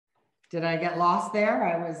Did I get lost there?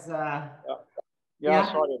 I was,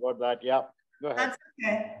 yeah, sorry about that. Yeah, go ahead. That's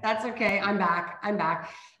okay. That's okay. I'm back. I'm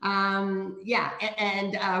back. Yeah,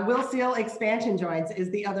 and Will Seal Expansion Joints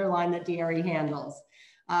is the other line that DRE handles.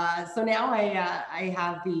 So now I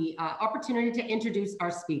have the opportunity to introduce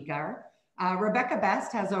our speaker. Rebecca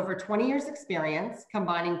Best has over 20 years experience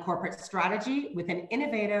combining corporate strategy with an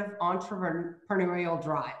innovative entrepreneurial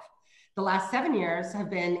drive. The last 7 years have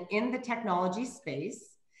been in the technology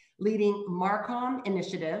space, leading Marcom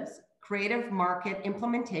initiatives, creative market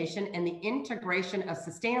implementation, and the integration of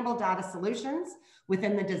sustainable data solutions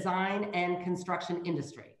within the design and construction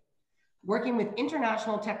industry. Working with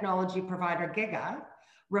international technology provider Giga,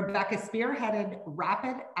 Rebecca spearheaded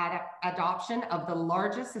rapid adoption of the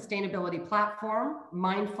largest sustainability platform,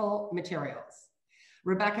 Mindful Materials.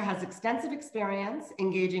 Rebecca has extensive experience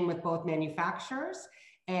engaging with both manufacturers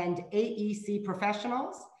and AEC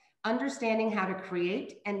professionals, understanding how to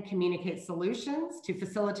create and communicate solutions to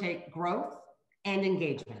facilitate growth and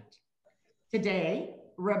engagement. Today,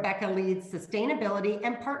 Rebecca leads sustainability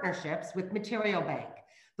and partnerships with Material Bank,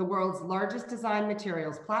 the world's largest design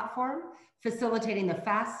materials platform, facilitating the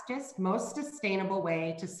fastest, most sustainable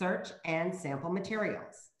way to search and sample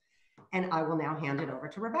materials. And I will now hand it over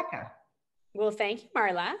to Rebecca. Well, thank you,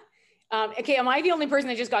 Marla. Okay, am I the only person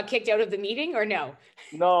that just got kicked out of the meeting or no?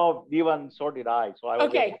 No, even so did I. So I was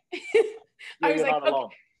okay. I was like,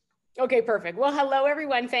 okay, perfect. Well, hello,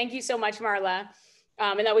 everyone. Thank you so much, Marla.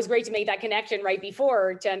 And that was great to make that connection right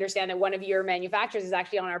before to understand that one of your manufacturers is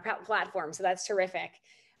actually on our platform. So that's terrific.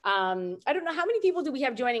 I don't know, how many people do we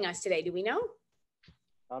have joining us today? Do we know?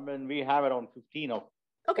 I mean, we have around 15 of them.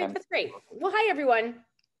 Okay, that's great. Well, hi, everyone.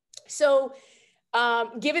 So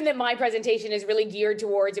given that my presentation is really geared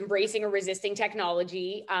towards embracing or resisting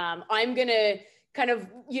technology, I'm going to kind of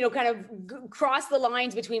cross the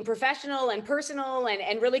lines between professional and personal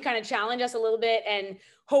and really kind of challenge us a little bit and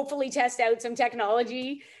hopefully test out some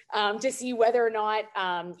technology to see whether or not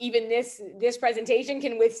even this presentation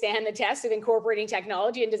can withstand the test of incorporating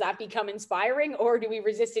technology, and does that become inspiring, or do we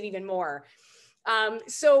resist it even more?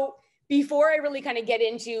 So before I really kind of get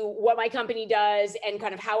into what my company does and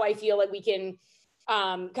kind of how I feel like we can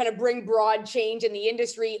kind of bring broad change in the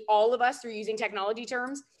industry, all of us, through using technology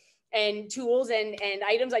terms and tools and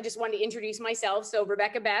items, I just wanted to introduce myself. So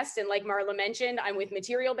Rebecca Best, and like Marla mentioned, I'm with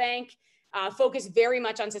Material Bank, focused very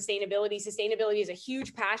much on sustainability. Sustainability is a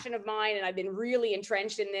huge passion of mine, and I've been really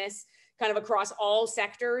entrenched in this kind of across all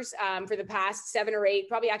sectors for the past 7 or 8,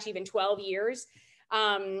 probably actually even 12 years,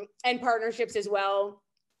 and partnerships as well.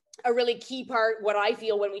 A really key part, what I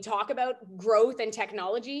feel when we talk about growth and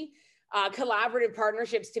technology, collaborative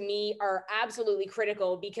partnerships to me are absolutely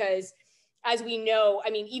critical, because as we know, I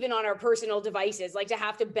mean, even on our personal devices, like to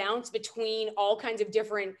have to bounce between all kinds of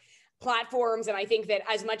different platforms. And I think that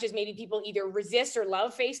as much as maybe people either resist or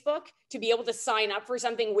love Facebook, to be able to sign up for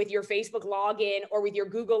something with your Facebook login or with your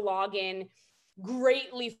Google login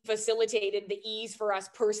greatly facilitated the ease for us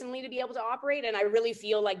personally to be able to operate. And I really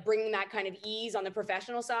feel like bringing that kind of ease on the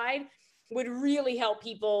professional side would really help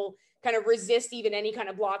people kind of resist even any kind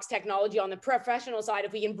of blocks technology on the professional side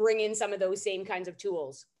if we can bring in some of those same kinds of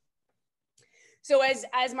tools. So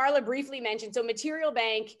as Marla briefly mentioned, so Material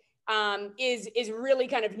Bank is really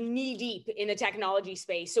kind of knee deep in the technology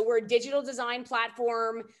space. So we're a digital design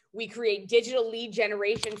platform. We create digital lead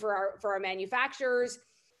generation for our manufacturers.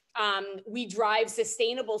 We drive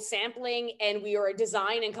sustainable sampling, and we are a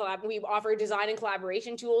design and we offer design and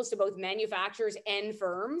collaboration tools to both manufacturers and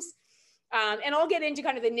firms. And I'll get into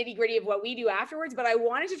kind of the nitty gritty of what we do afterwards, but I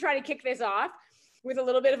wanted to try to kick this off with a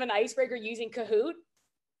little bit of an icebreaker using Kahoot.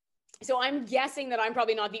 So I'm guessing that I'm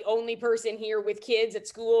probably not the only person here with kids at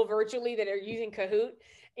school virtually that are using Kahoot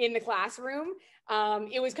in the classroom.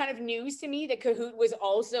 It was kind of news to me that Kahoot was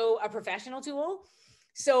also a professional tool.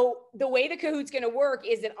 So the way the Kahoot's going to work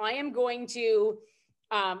is that I am going to,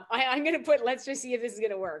 I'm going to put, let's just see if this is going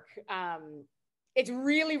to work. It's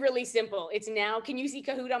really, really simple. It's now, can you see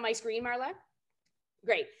Kahoot on my screen, Marla?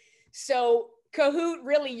 Great. So Kahoot,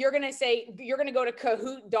 really, you're going to go to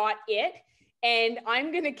kahoot.it, and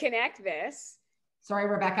I'm going to connect this. Sorry,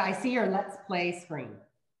 Rebecca, I see your Let's Play screen.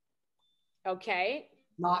 Okay.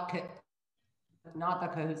 Not the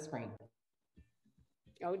Kahoot screen.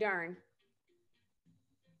 Oh, darn.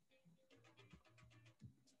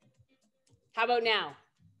 How about now?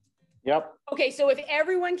 Yep. Okay, so if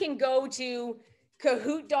everyone can go to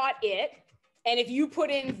kahoot.it, and if you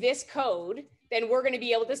put in this code, then we're going to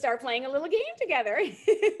be able to start playing a little game together.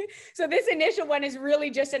 So this initial one is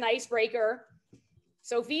really just an icebreaker.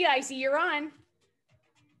 Sophia, I see you're on.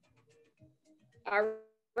 All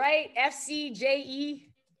right, FCJE.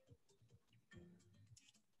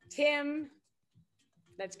 Tim.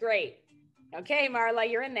 That's great. Okay, Marla,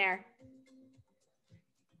 you're in there.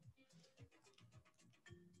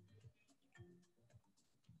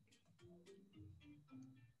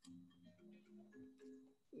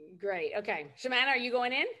 Great. Okay. Shamana, are you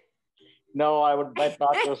going in? No, I would bet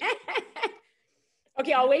not to.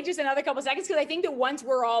 Okay, I'll wait just another couple seconds because I think that once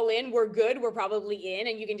we're all in, we're good. We're probably in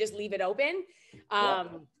and you can just leave it open. Yeah.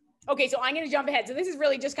 Okay, so I'm going to jump ahead. So this is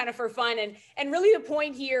really just kind of for fun. And really the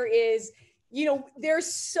point here is, you know, there's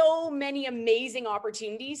so many amazing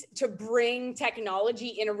opportunities to bring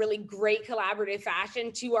technology in a really great collaborative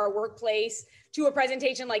fashion to our workplace, to a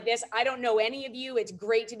presentation like this. I don't know any of you. It's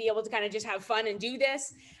great to be able to kind of just have fun and do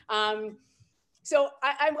this. So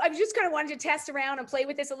I just kind of wanted to test around and play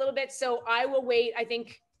with this a little bit. So I will wait.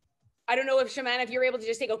 I don't know if Shamana, if you're able to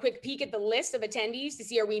just take a quick peek at the list of attendees to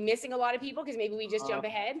see, are we missing a lot of people? Because maybe we just jump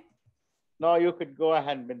ahead. No, you could go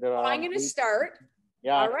ahead. I'm going to start.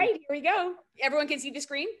 Yeah. All right, here we go. Everyone can see the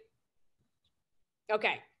screen?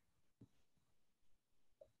 Okay.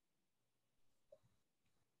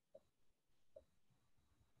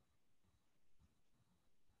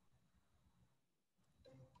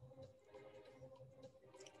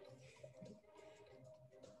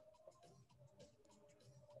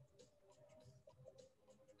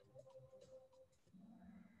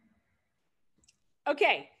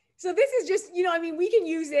 Okay, so this is just, you know, I mean, we can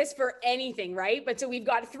use this for anything, right? But so we've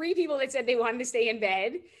got 3 people that said they wanted to stay in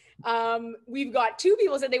bed. We've got 2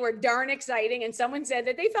 people said they were darn exciting, and someone said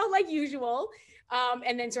that they felt like usual.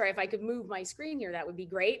 And then, sorry, if I could move my screen here, that would be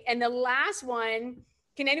great. And the last one,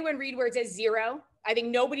 can anyone read where it says 0? I think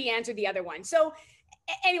nobody answered the other one. So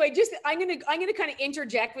anyway, just I'm gonna kind of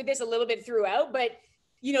interject with this a little bit throughout, but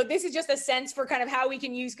you know, this is just a sense for kind of how we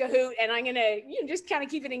can use Kahoot, and I'm gonna, you know, just kind of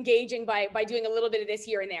keep it engaging by doing a little bit of this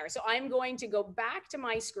here and there. So I'm going to go back to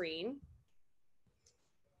my screen.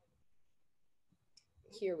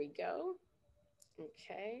 Here we go.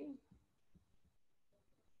 Okay.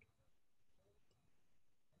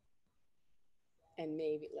 And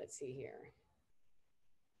maybe, let's see here.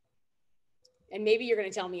 And maybe you're going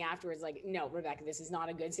to tell me afterwards, like, no, Rebecca, this is not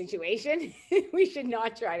a good situation. We should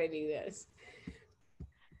not try to do this.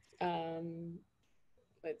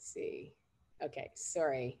 Let's see. Okay,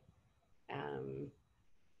 sorry. It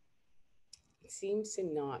seems to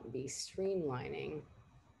not be streamlining.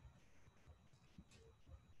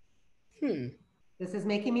 This is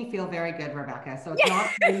making me feel very good, Rebecca. So it's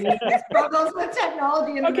not the struggles with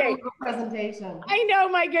technology in the middle of a presentation. I know,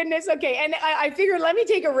 my goodness. Okay, and I figured let me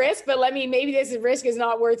take a risk, but maybe this risk is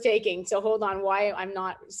not worth taking. So hold on, why I'm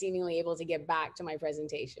not seemingly able to get back to my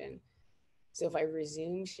presentation. So if I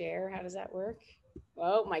resume share, how does that work?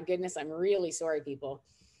 Oh my goodness, I'm really sorry, people.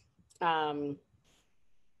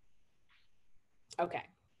 Okay,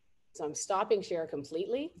 so I'm stopping share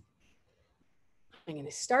completely. I'm going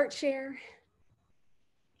to start share.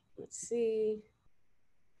 Let's see.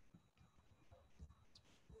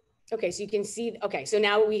 Okay, so you can see, okay, so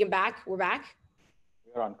now we're back. We're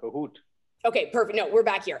on Kahoot. Okay, perfect. No, we're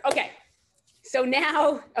back here. Okay, so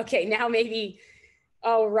now, okay, now maybe,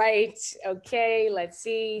 all right. Okay, let's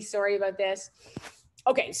see. Sorry about this.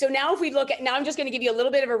 Okay, so now if we look at, now I'm just going to give you a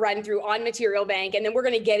little bit of a run through on Material Bank, and then we're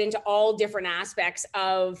going to get into all different aspects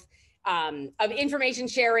of information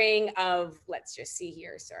sharing of, let's just see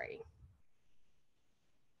here, sorry.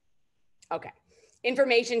 Okay,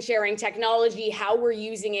 information sharing technology, how we're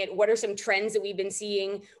using it, what are some trends that we've been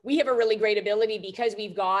seeing. We have a really great ability because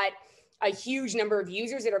we've got a huge number of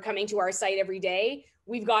users that are coming to our site every day.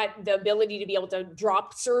 We've got the ability to be able to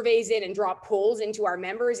drop surveys in and drop polls into our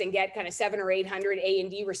members and get kind of 700 or 800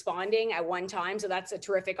 A&D responding at one time. So that's a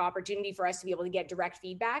terrific opportunity for us to be able to get direct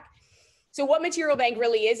feedback. So what Material Bank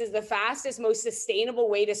really is the fastest, most sustainable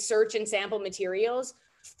way to search and sample materials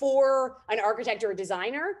for an architect or a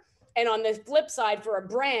designer. And on the flip side, for a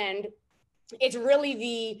brand, it's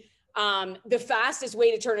really the fastest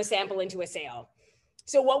way to turn a sample into a sale.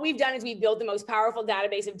 So what we've done is we've built the most powerful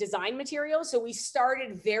database of design materials. So we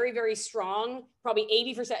started very, very strong. Probably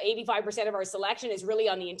 80%, 85% of our selection is really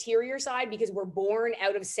on the interior side because we're born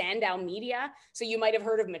out of Sandow Media. So you might have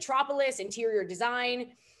heard of Metropolis, interior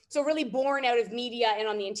design. So really born out of media and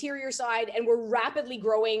on the interior side. And we're rapidly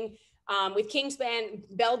growing with Kingspan,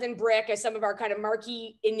 Belden Brick as some of our kind of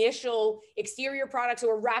marquee initial exterior products. So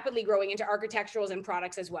we're rapidly growing into architecturals and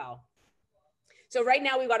products as well. So right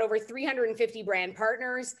now we've got over 350 brand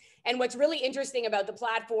partners. And what's really interesting about the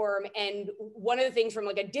platform, and one of the things from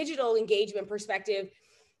like a digital engagement perspective,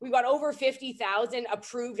 we've got over 50,000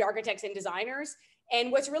 approved architects and designers.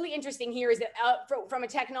 And what's really interesting here is that from a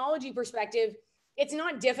technology perspective, it's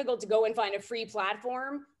not difficult to go and find a free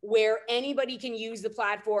platform where anybody can use the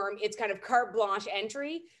platform. It's kind of carte blanche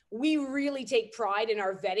entry. We really take pride in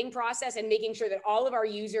our vetting process and making sure that all of our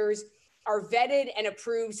users are vetted and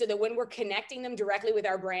approved so that when we're connecting them directly with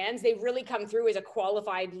our brands, they really come through as a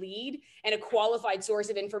qualified lead and a qualified source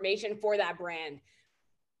of information for that brand.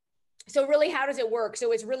 So really, how does it work?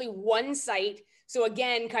 So it's really one site. So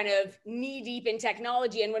again, kind of knee deep in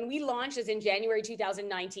technology. And when we launched this in January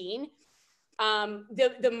 2019,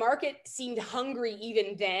 the market seemed hungry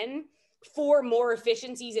even then for more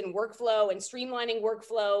efficiencies in workflow and streamlining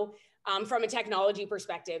workflow from a technology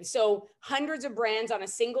perspective. So hundreds of brands on a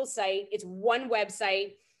single site. It's one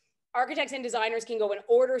website. Architects and designers can go and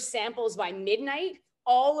order samples by midnight.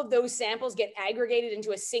 All of those samples get aggregated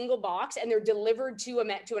into a single box and they're delivered to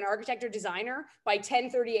an architect or designer by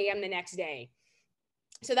 10:30 a.m. the next day.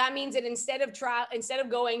 So that means that instead of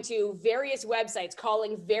going to various websites,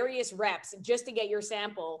 calling various reps just to get your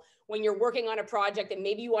sample, when you're working on a project that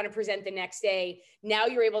maybe you want to present the next day, now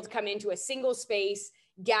you're able to come into a single space,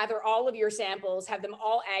 gather all of your samples, have them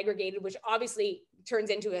all aggregated, which obviously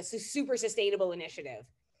turns into a super sustainable initiative.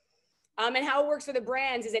 And how it works for the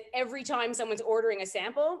brands is that every time someone's ordering a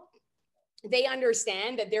sample, they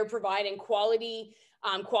understand that they're providing quality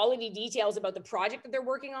details about the project that they're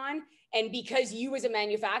working on. And because you as a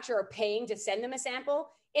manufacturer are paying to send them a sample,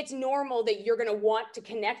 it's normal that you're going to want to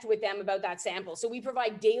connect with them about that sample. So we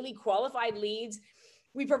provide daily qualified leads.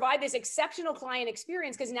 We provide this exceptional client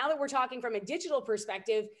experience because now that we're talking from a digital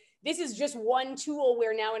perspective, this is just one tool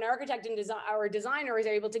where now an architect and or a designer is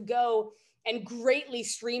able to go and greatly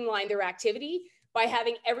streamline their activity by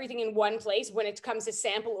having everything in one place when it comes to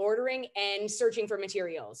sample ordering and searching for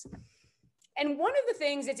materials. And one of the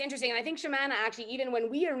things that's interesting, and I think Shamana actually, even when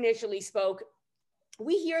we initially spoke,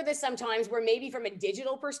 we hear this sometimes where maybe from a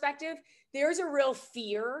digital perspective, there's a real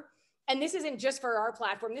fear. And this isn't just for our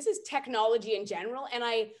platform, this is technology in general. And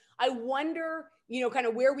I wonder, kind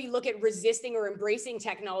of where we look at resisting or embracing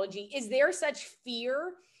technology, is there such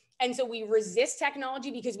fear? And so we resist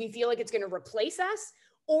technology because we feel like it's going to replace us?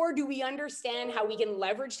 Or do we understand how we can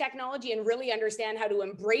leverage technology and really understand how to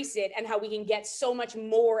embrace it and how we can get so much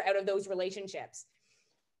more out of those relationships?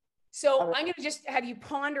 So I'm going to just have you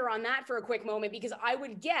ponder on that for a quick moment, because I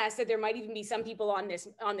would guess that there might even be some people on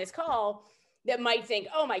this call that might think,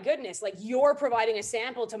 oh my goodness, like you're providing a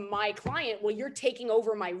sample to my client. Well, you're taking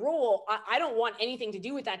over my role. I don't want anything to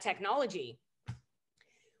do with that technology.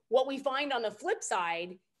 What we find on the flip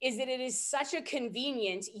side is that it is such a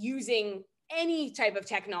convenience using any type of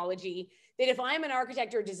technology that if I'm an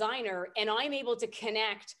architect or designer and I'm able to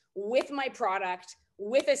connect with my product,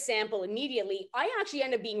 with a sample immediately, I actually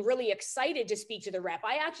end up being really excited to speak to the rep.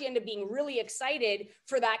 I actually end up being really excited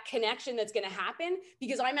for that connection that's going to happen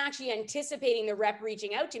because I'm actually anticipating the rep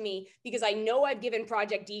reaching out to me because I know I've given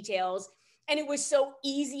project details and it was so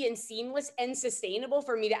easy and seamless and sustainable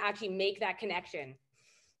for me to actually make that connection.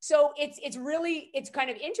 So it's kind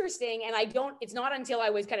of interesting. And it's not until I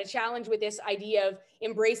was kind of challenged with this idea of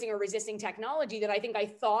embracing or resisting technology that I think I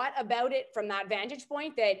thought about it from that vantage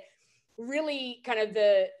point, that really kind of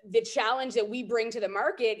the challenge that we bring to the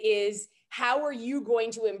market is how are you going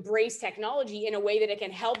to embrace technology in a way that it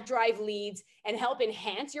can help drive leads and help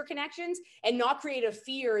enhance your connections and not create a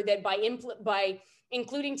fear that by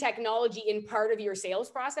including technology in part of your sales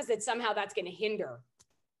process, that somehow that's going to hinder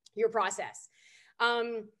your process.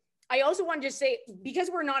 I also want to just say,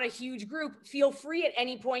 because we're not a huge group, feel free at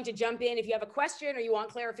any point to jump in if you have a question or you want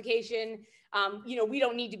clarification. We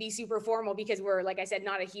don't need to be super formal because we're, like I said,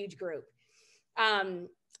 not a huge group.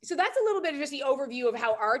 So that's a little bit of just the overview of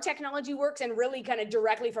how our technology works, and really kind of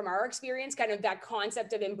directly from our experience, kind of that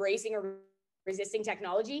concept of embracing or resisting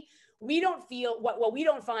technology. We don't feel, what we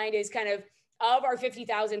don't find is kind of our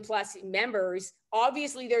 50,000 plus members,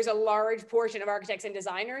 obviously there's a large portion of architects and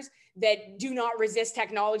designers that do not resist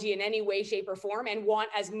technology in any way, shape, or form and want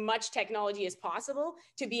as much technology as possible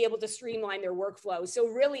to be able to streamline their workflow. So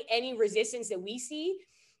really any resistance that we see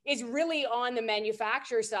is really on the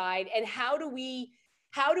manufacturer side. And how do we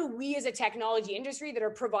as a technology industry that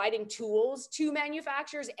are providing tools to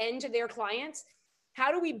manufacturers and to their clients, how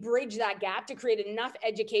do we bridge that gap to create enough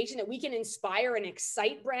education that we can inspire and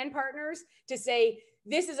excite brand partners to say,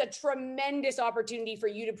 this is a tremendous opportunity for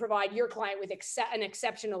you to provide your client with an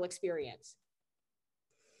exceptional experience.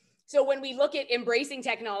 So when we look at embracing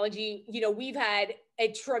technology, we've had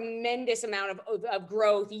a tremendous amount of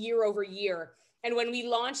growth year over year. And when we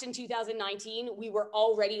launched in 2019, we were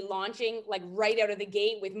already launching like right out of the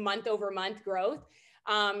gate with month over month growth.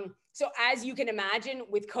 So as you can imagine,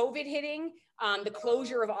 with COVID hitting, the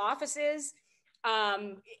closure of offices,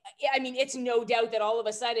 I mean, it's no doubt that all of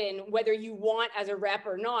a sudden, whether you want as a rep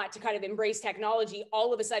or not to kind of embrace technology,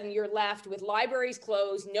 all of a sudden you're left with libraries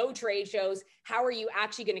closed, no trade shows. How are you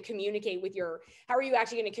actually going to communicate with your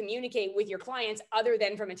clients other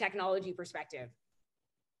than from a technology perspective?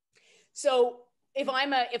 So if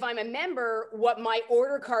I'm a member, what my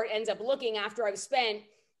order cart ends up looking after I've spent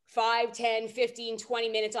 5, 10, 15, 20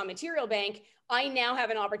 minutes on Material Bank, I now have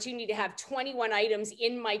an opportunity to have 21 items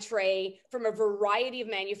in my tray from a variety of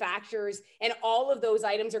manufacturers, and all of those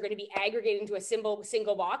items are going to be aggregated into a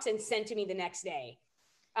single box and sent to me the next day.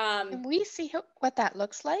 Can we see what that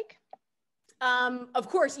looks like? Of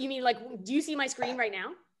course. You mean, like, do you see my screen right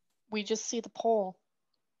now? We just see the poll.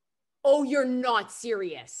 Oh, you're not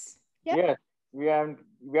serious. Yep. Yes,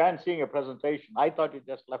 we aren't seeing a presentation. I thought you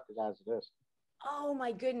just left it as it is. Oh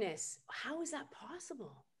my goodness. How is that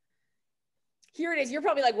possible? Here it is. You're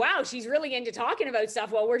probably like, wow, she's really into talking about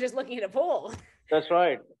stuff while we're just looking at a poll. That's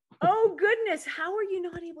right. Oh goodness. How are you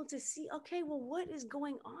not able to see? Okay, well, what is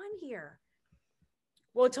going on here?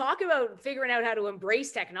 Well, talk about figuring out how to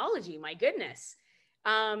embrace technology. My goodness.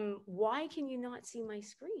 Why can you not see my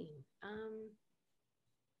screen?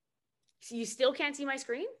 So you still can't see my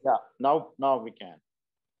screen? Yeah, now we can.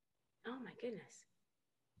 Oh my goodness.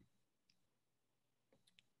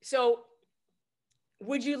 So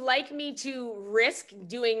would you like me to risk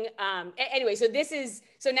doing, anyway, so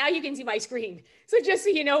now you can see my screen. So just so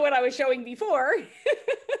you know what I was showing before,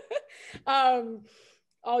 I'll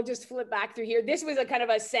just flip back through here. This was a kind of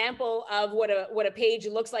a sample of what a page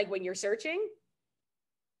looks like when you're searching.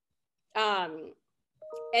 And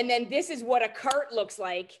then this is what a cart looks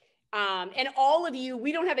like. And all of you,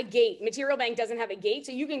 we don't have a gate. Material Bank doesn't have a gate.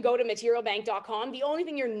 So you can go to materialbank.com. The only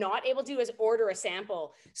thing you're not able to do is order a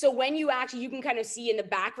sample. So when you can kind of see in the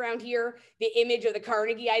background here, the image of the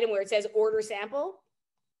Carnegie item where it says order sample.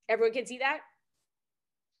 Everyone can see that?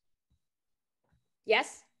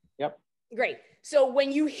 Yes? Yep. Great. So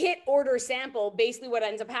when you hit order sample, basically what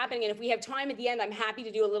ends up happening, and if we have time at the end, I'm happy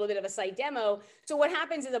to do a little bit of a site demo. So what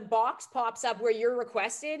happens is a box pops up where you're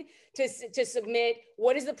requested to submit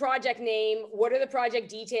what is the project name, what are the project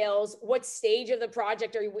details, what stage of the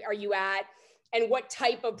project are you at, and what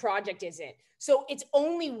type of project is it. So it's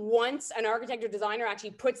only once an architect or designer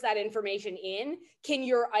actually puts that information in, can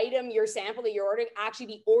your item, your sample that you're ordering actually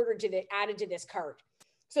be added to this cart.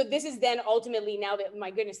 So this is then ultimately, now that, my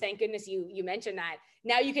goodness, thank goodness you mentioned that.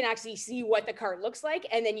 Now you can actually see what the cart looks like,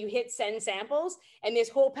 and then you hit send samples, and this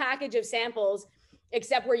whole package of samples,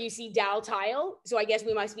 except where you see Dow tile, so I guess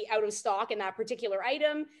we must be out of stock in that particular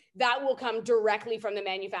item, that will come directly from the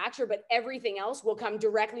manufacturer, but everything else will come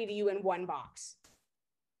directly to you in one box.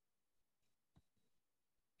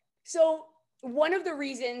 So one of the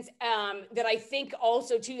reasons that I think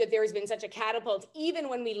also too that there has been such a catapult, even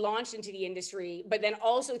when we launched into the industry, but then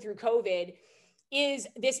also through COVID, is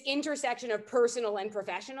this intersection of personal and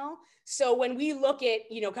professional. So when we look at,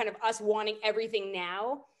 kind of us wanting everything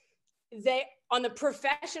now, on the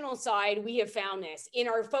professional side, we have found this in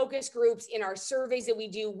our focus groups, in our surveys that we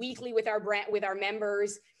do weekly with our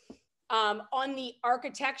members, on the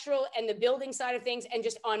architectural and the building side of things, and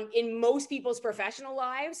just in most people's professional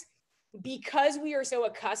lives. Because we are so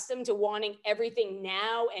accustomed to wanting everything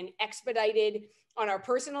now and expedited on our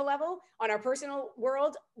personal level, on our personal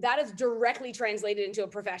world, that is directly translated into a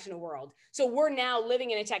professional world. So we're now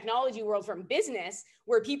living in a technology world from business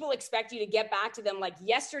where people expect you to get back to them like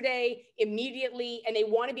yesterday, immediately, and they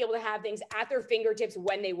want to be able to have things at their fingertips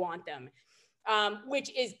when they want them.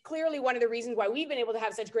 Which is clearly one of the reasons why we've been able to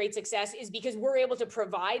have such great success, is because we're able to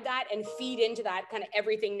provide that and feed into that kind of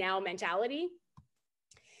everything now mentality.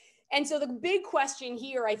 And so the big question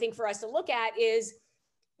here, I think, for us to look at is,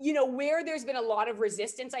 where there's been a lot of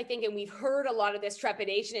resistance, I think, and we've heard a lot of this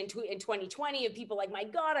trepidation in 2020 of people like, my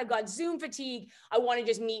God, I've got Zoom fatigue. I want to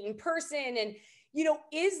just meet in person. And,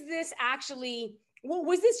 is this actually,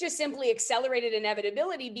 was this just simply accelerated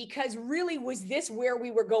inevitability? Because really, was this where we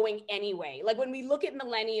were going anyway? Like when we look at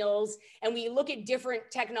millennials and we look at different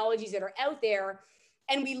technologies that are out there,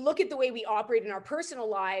 and we look at the way we operate in our personal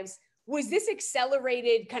lives, was this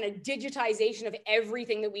accelerated kind of digitization of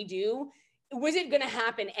everything that we do? Was it going to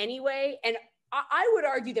happen anyway? And I would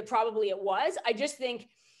argue that probably it was. I just think,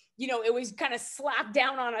 it was kind of slapped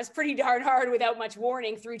down on us pretty darn hard without much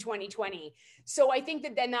warning through 2020. So I think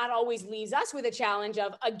that then that always leaves us with a challenge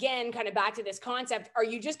of, again, kind of back to this concept, are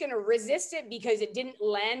you just going to resist it because it didn't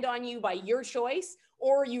land on you by your choice?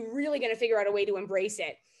 Or are you really going to figure out a way to embrace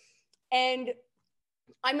it? And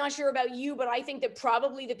I'm not sure about you, but I think that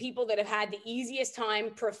probably the people that have had the easiest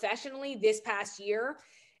time professionally this past year,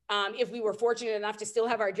 if we were fortunate enough to still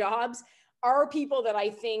have our jobs, are people that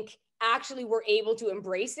I think actually were able to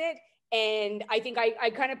embrace it. And I think I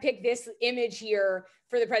kind of picked this image here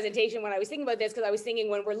for the presentation when I was thinking about this, because I was thinking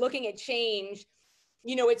when we're looking at change,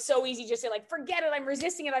 you know, it's so easy just to like, forget it, I'm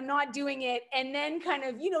resisting it, I'm not doing it. And then kind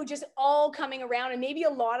of, you know, just all coming around. And maybe a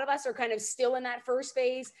lot of us are kind of still in that first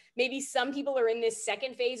phase. Maybe some people are in this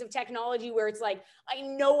second phase of technology where it's like, I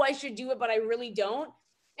know I should do it, but I really don't.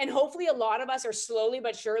 And hopefully a lot of us are slowly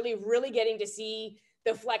but surely really getting to see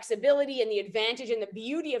the flexibility and the advantage and the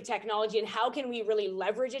beauty of technology, and how can we really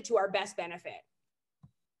leverage it to our best benefit.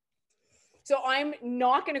 So I'm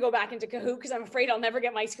not going to go back into Kahoot because I'm afraid I'll never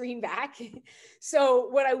get my screen back. So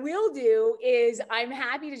what I will do is I'm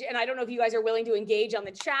happy to, and I don't know if you guys are willing to engage on the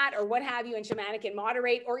chat or what have you, and Shamana can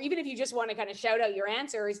moderate, or even if you just want to kind of shout out your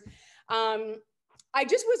answers. I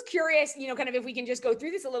just was curious, you know, kind of if we can just go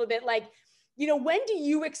through this a little bit, like, you know, when do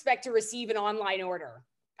you expect to receive an online order?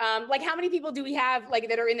 Like how many people do we have like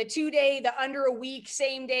that are in the 2-day, the under a week,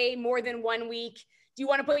 same day, more than 1 week? Do you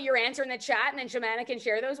want to put your answer in the chat and then Shamana can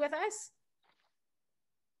share those with us?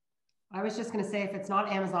 I was just going to say, if it's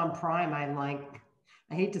not Amazon Prime, I'm like,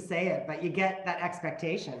 I hate to say it, but you get that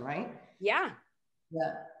expectation, right? Yeah.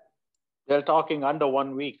 Yeah. They're talking under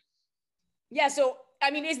 1 week. Yeah. So, I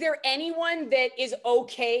mean, is there anyone that is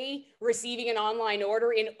okay receiving an online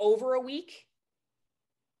order in over a week?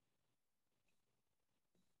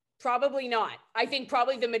 Probably not. I think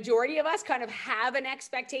probably the majority of us kind of have an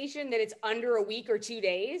expectation that it's under a week or 2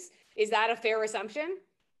 days. Is that a fair assumption?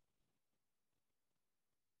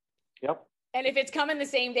 Yep. And if it's coming the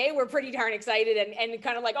same day, we're pretty darn excited and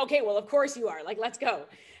kind of like, okay, well, of course you are, like, let's go.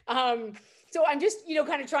 So I'm just, you know,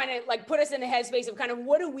 kind of trying to like put us in the headspace of kind of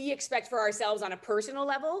what do we expect for ourselves on a personal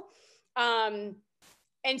level.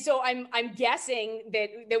 And so I'm guessing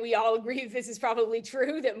that we all agree that this is probably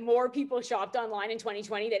true, that more people shopped online in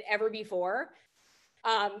 2020 than ever before.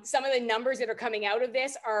 Some of the numbers that are coming out of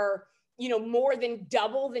this are, you know, more than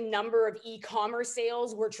double the number of e-commerce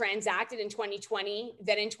sales were transacted in 2020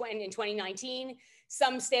 than in 2019.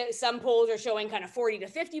 Some polls are showing kind of 40 to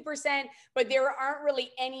 50%, but there aren't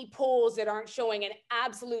really any polls that aren't showing an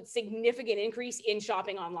absolute significant increase in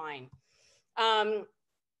shopping online.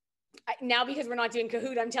 Now, because we're not doing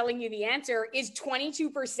Kahoot, I'm telling you the answer is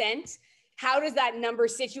 22%. How does that number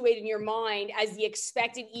situate in your mind as the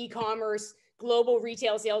expected e-commerce global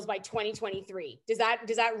retail sales by 2023? Does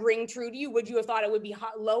that ring true to you? Would you have thought it would be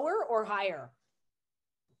lower or higher?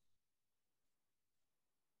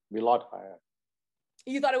 Be a lot higher.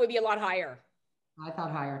 You thought it would be a lot higher? I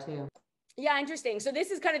thought higher too. Yeah, interesting. So this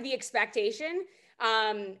is kind of the expectation.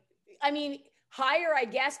 I mean, higher, I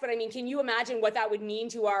guess, but I mean, can you imagine what that would mean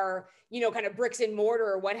to our, you know, kind of bricks and mortar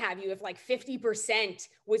or what have you, if like 50%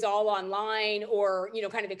 was all online, or, you know,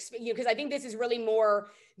 kind of, because I think this is really more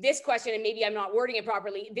this question, and maybe I'm not wording it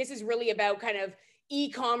properly. This is really about kind of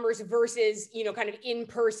e-commerce versus, you know, kind of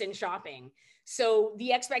in-person shopping. So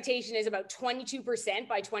the expectation is about 22%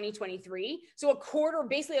 by 2023. So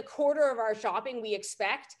basically a quarter of our shopping we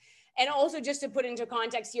expect. And also just to put into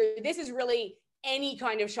context here, this is really any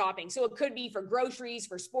kind of shopping. So it could be for groceries,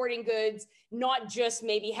 for sporting goods, not just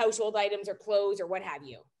maybe household items or clothes or what have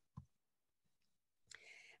you.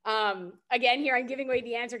 Again, here I'm giving away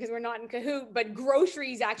the answer because we're not in Kahoot, but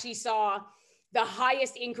groceries actually saw the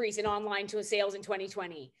highest increase in online sales in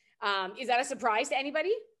 2020. Is that a surprise to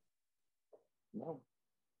anybody? No.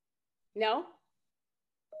 No?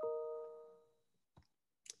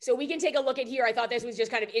 So we can take a look at here. I thought this was just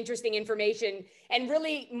kind of interesting information and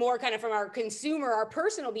really more kind of from our consumer, our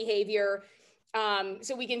personal behavior.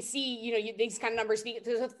 So we can see, you know, these kind of numbers speak.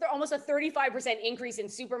 There's almost a 35% increase in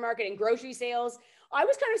supermarket and grocery sales. I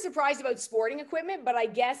was kind of surprised about sporting equipment, but I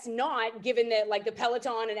guess not, given that like the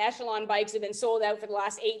Peloton and Echelon bikes have been sold out for the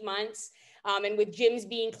last 8 months. And with gyms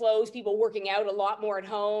being closed, people working out a lot more at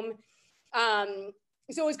home.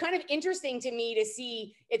 So it was kind of interesting to me to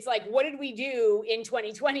see, it's like, what did we do in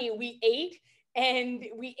 2020? We ate and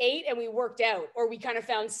we worked out, or we kind of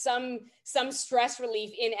found some stress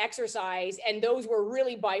relief in exercise. And those were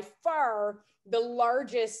really by far the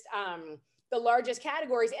largest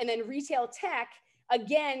categories. And then retail tech,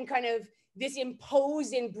 again, kind of this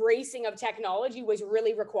imposed embracing of technology was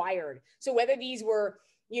really required. So whether these were,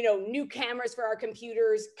 you know, new cameras for our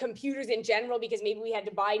computers in general, because maybe we had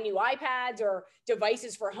to buy new iPads or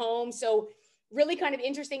devices for home. So really kind of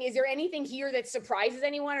interesting. Is there anything here that surprises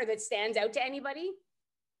anyone or that stands out to anybody?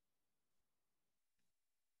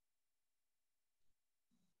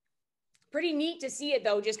 Pretty neat to see it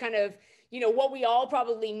though, just kind of, you know, what we all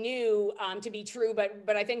probably knew to be true,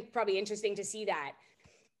 but I think probably interesting to see that.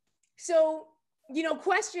 So, you know,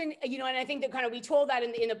 question, you know, and I think that kind of we told that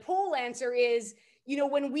in the poll answer is, you know,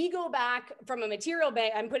 when we go back from a material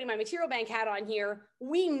bank, I'm putting my material bank hat on here,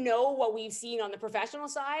 we know what we've seen on the professional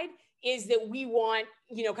side is that we want,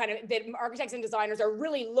 you know, kind of that architects and designers are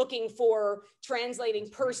really looking for translating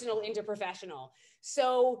personal into professional.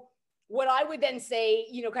 So what I would then say,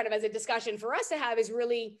 you know, kind of as a discussion for us to have is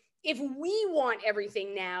really, if we want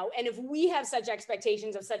everything now, and if we have such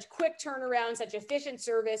expectations of such quick turnaround, such efficient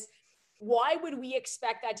service, why would we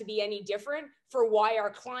expect that to be any different for why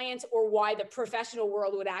our clients or why the professional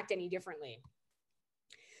world would act any differently?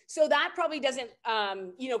 So that probably doesn't,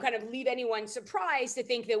 you know, kind of leave anyone surprised to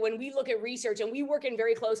think that when we look at research, and we work in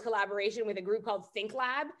very close collaboration with a group called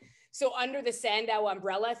ThinkLab. So under the Sandow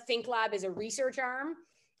umbrella, ThinkLab is a research arm.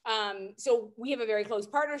 So we have a very close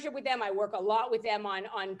partnership with them. I work a lot with them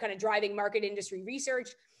on kind of driving market industry research.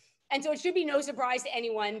 And so it should be no surprise to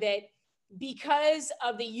anyone that because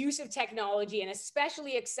of the use of technology, and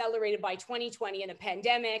especially accelerated by 2020 and the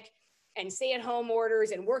pandemic and stay-at-home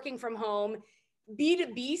orders and working from home,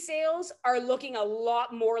 B2B sales are looking a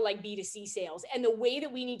lot more like B2C sales. And the way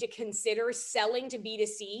that we need to consider selling to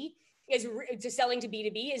B2C to selling to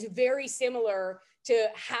B2B is very similar to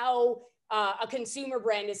how a consumer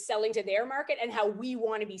brand is selling to their market and how we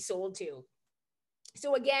want to be sold to.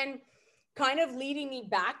 So again, kind of leading me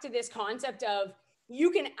back to this concept of, you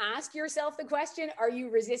can ask yourself the question, are you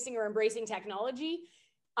resisting or embracing technology?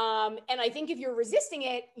 And I think if you're resisting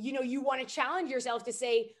it, you know, you want to challenge yourself to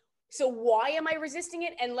say, so why am I resisting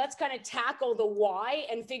it? And let's kind of tackle the why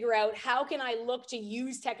and figure out how can I look to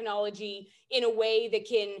use technology in a way that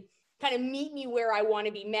can kind of meet me where I want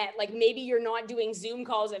to be met. Like maybe you're not doing Zoom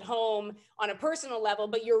calls at home on a personal level,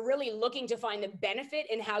 but you're really looking to find the benefit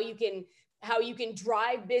in how you can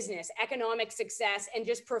drive business, economic success, and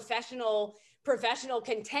just professional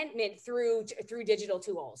contentment through digital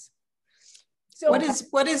tools. So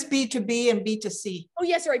what is B2B and B2C? Oh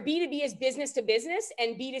yes, sorry. B2B is business to business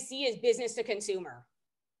and B2C is business to consumer.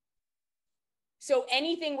 So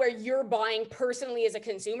anything where you're buying personally as a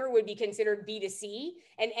consumer would be considered B2C,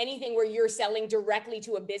 and anything where you're selling directly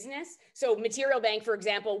to a business. So Material Bank, for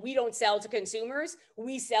example, we don't sell to consumers,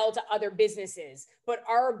 we sell to other businesses, but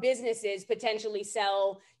our businesses potentially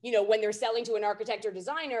sell, you know, when they're selling to an architect or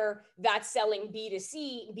designer, that's selling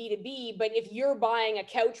B2C, B2B. But if you're buying a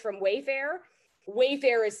couch from Wayfair,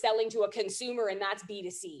 Wayfair is selling to a consumer and that's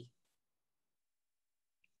B2C.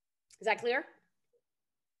 Is that clear?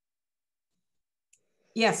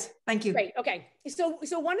 Yes, thank you. Great, okay. So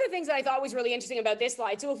one of the things that I thought was really interesting about this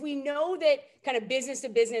slide, so if we know that kind of business to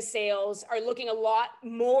business sales are looking a lot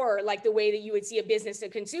more like the way that you would see a business to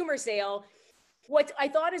consumer sale, what I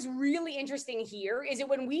thought is really interesting here is that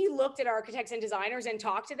when we looked at architects and designers and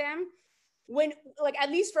talked to them, when, like,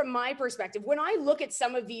 at least from my perspective, when I look at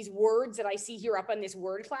some of these words that I see here up on this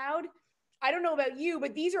word cloud, I don't know about you,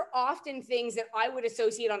 but these are often things that I would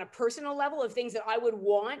associate on a personal level of things that I would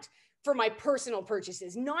want for my personal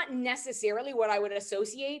purchases, not necessarily what I would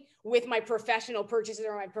associate with my professional purchases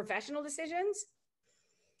or my professional decisions.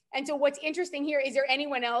 And so what's interesting here, is there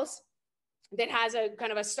anyone else that has a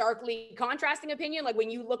kind of a starkly contrasting opinion? Like when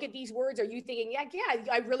you look at these words, are you thinking, yeah,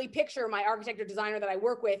 I really picture my architect or designer that I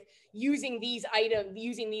work with using these items,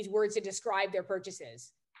 using these words to describe their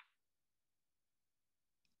purchases?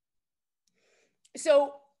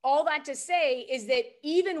 So all that to say is that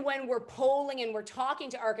even when we're polling and we're talking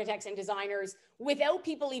to architects and designers without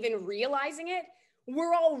people even realizing it,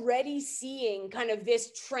 we're already seeing kind of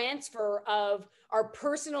this transfer of our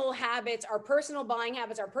personal habits, our personal buying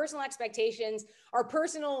habits, our personal expectations, our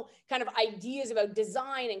personal kind of ideas about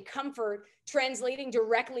design and comfort translating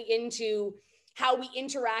directly into how we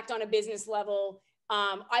interact on a business level.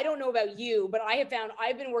 I don't know about you, but I have found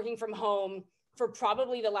I've been working from home for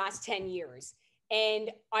probably the last 10 years.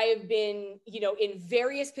 And I have been, you know, in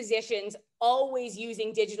various positions, always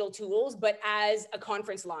using digital tools, but as a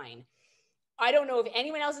conference line. I don't know if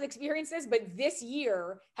anyone else has experienced this, but this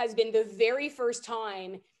year has been the very first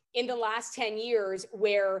time in the last 10 years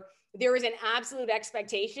where there is an absolute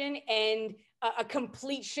expectation and a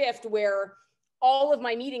complete shift where all of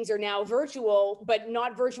my meetings are now virtual, but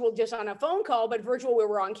not virtual just on a phone call, but virtual where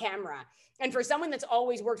we're on camera. And for someone that's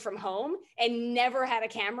always worked from home and never had a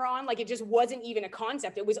camera on, like it just wasn't even a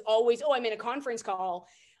concept. It was always, oh, I'm in a conference call.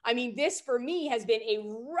 I mean, this for me has been a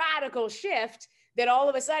radical shift that all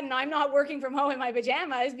of a sudden I'm not working from home in my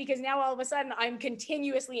pajamas, because now all of a sudden I'm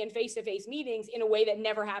continuously in face-to-face meetings in a way that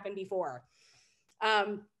never happened before.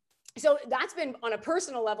 So that's been on a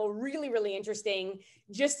personal level really, really interesting,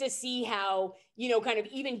 just to see how, kind of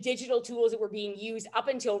even digital tools that were being used up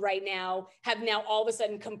until right now have now all of a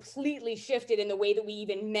sudden completely shifted in the way that we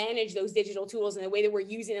even manage those digital tools and the way that we're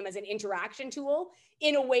using them as an interaction tool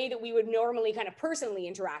in a way that we would normally kind of personally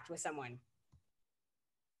interact with someone.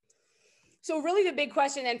 So really the big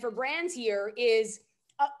question then for brands here is,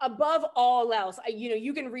 above all else,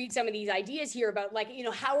 you can read some of these ideas here about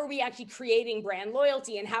how are we actually creating brand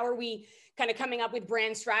loyalty, and how are we kind of coming up with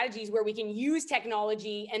brand strategies where we can use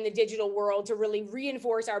technology and the digital world to really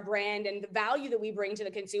reinforce our brand and the value that we bring to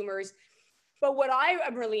the consumers. But what I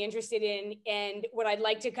am really interested in, and what I'd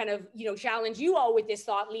like to kind of, challenge you all with this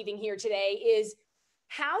thought leaving here today, is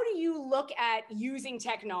how do you look at using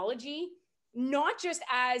technology, not just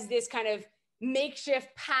as this kind of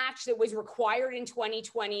makeshift patch that was required in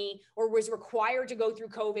 2020 or was required to go through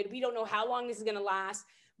COVID. We don't know how long this is going to last,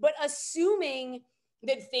 but assuming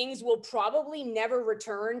that things will probably never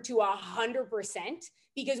return to 100%,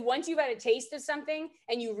 because once you've had a taste of something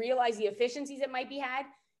and you realize the efficiencies that might be had,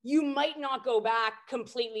 you might not go back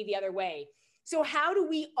completely the other way. So how do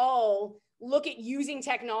we all look at using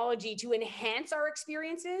technology to enhance our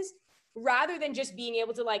experiences, rather than just being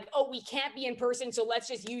able to we can't be in person, so let's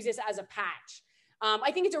just use this as a patch?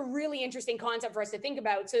 I think it's a really interesting concept for us to think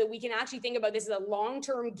about, so that we can actually think about this as a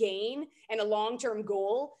long-term gain and a long-term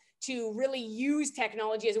goal to really use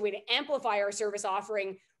technology as a way to amplify our service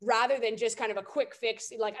offering, rather than just kind of a quick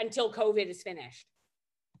fix, until COVID is finished.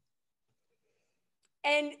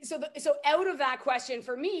 And so out of that question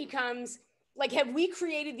for me comes, have we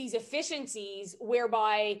created these efficiencies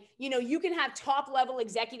whereby, you can have top level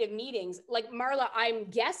executive meetings? Marla, I'm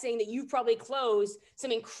guessing that you've probably closed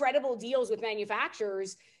some incredible deals with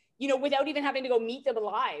manufacturers, without even having to go meet them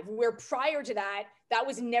live, where prior to that, that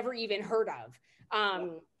was never even heard of.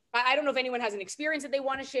 I don't know if anyone has an experience that they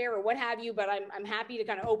want to share or what have you, but I'm happy to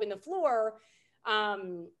kind of open the floor.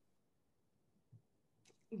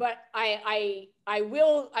 But I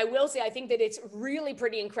will say, I think that it's really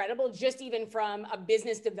pretty incredible, just even from a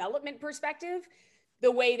business development perspective,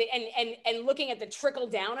 the way that, and looking at the trickle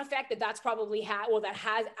down effect that's probably that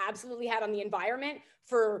has absolutely had on the environment,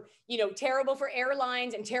 for, terrible for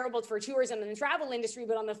airlines and terrible for tourism and the travel industry.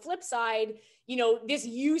 But on the flip side, this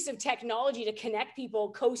use of technology to connect people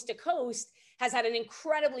coast to coast has had an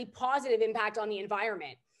incredibly positive impact on the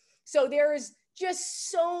environment. So there's just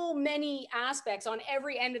so many aspects on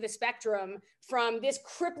every end of the spectrum, from this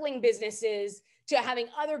crippling businesses to having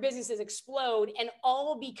other businesses explode, and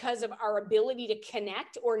all because of our ability to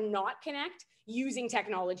connect or not connect using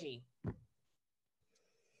technology.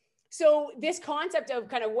 So this concept of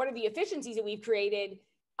kind of what are the efficiencies that we've created,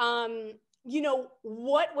 when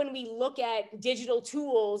we look at digital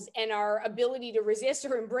tools and our ability to resist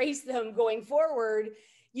or embrace them going forward,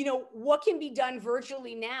 what can be done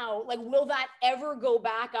virtually now? Will that ever go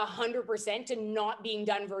back 100% to not being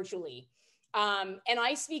done virtually? And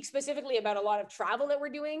I speak specifically about a lot of travel that we're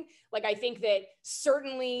doing. I think that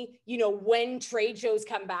certainly, when trade shows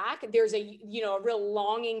come back, there's a real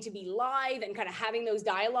longing to be live and kind of having those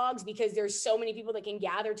dialogues, because there's so many people that can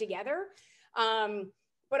gather together.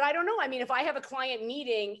 But I don't know. I mean, if I have a client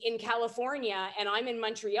meeting in California and I'm in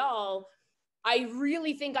Montreal, I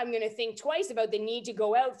really think I'm going to think twice about the need to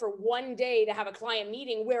go out for one day to have a client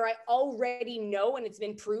meeting where I already know, and it's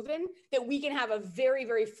been proven, that we can have a very,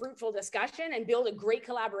 very fruitful discussion and build a great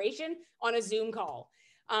collaboration on a Zoom call.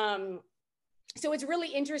 So it's really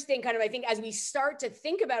interesting, kind of, I think, as we start to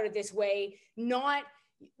think about it this way, not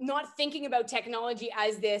thinking about technology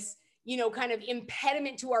as this, kind of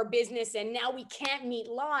impediment to our business, and now we can't meet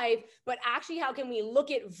live, but actually, how can we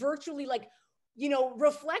look at virtually,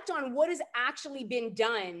 reflect on what has actually been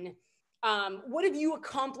done. What have you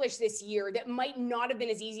accomplished this year that might not have been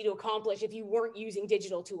as easy to accomplish if you weren't using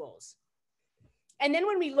digital tools? And then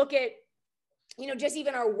when we look at, just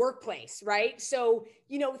even our workplace, right? So,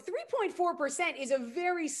 3.4% is a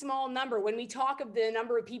very small number when we talk of the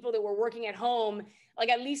number of people that were working at home,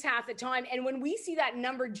 at least half the time. And when we see that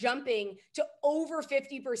number jumping to over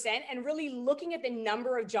 50%, and really looking at the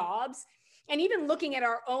number of jobs, and even looking at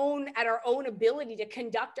our own ability to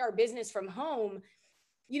conduct our business from home,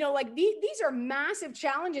 these are massive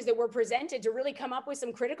challenges that we're presented to really come up with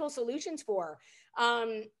some critical solutions for,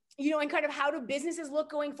 and kind of how do businesses look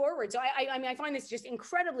going forward. So I find this just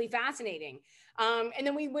incredibly fascinating. And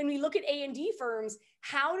then when we look at A&D firms,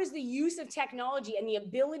 how does the use of technology and the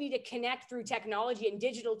ability to connect through technology and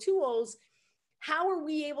digital tools, how are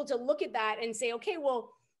we able to look at that and say, okay,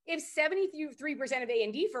 well, if 73% of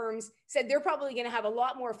A&D firms said they're probably going to have a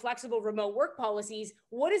lot more flexible remote work policies,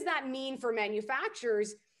 what does that mean for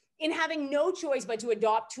manufacturers in having no choice but to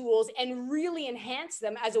adopt tools and really enhance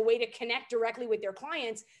them as a way to connect directly with their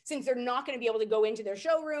clients, since they're not going to be able to go into their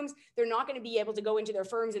showrooms, they're not going to be able to go into their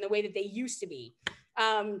firms in the way that they used to be.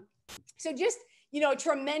 So just, you know, a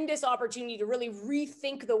tremendous opportunity to really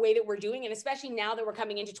rethink the way that we're doing, and especially now that we're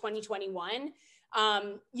coming into 2021,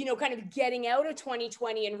 you know, kind of getting out of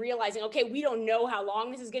 2020 and realizing, okay, we don't know how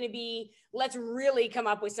long this is going to be. Let's really come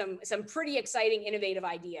up with some pretty exciting, innovative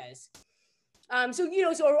ideas. So, you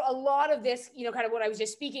know, so a lot of this, you know, kind of what I was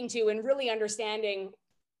just speaking to, and really understanding,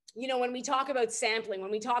 you know, when we talk about sampling,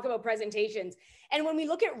 when we talk about presentations, and when we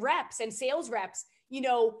look at reps and sales reps, you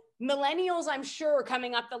know, millennials, I'm sure,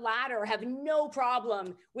 coming up the ladder have no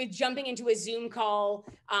problem with jumping into a Zoom call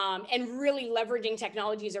and really leveraging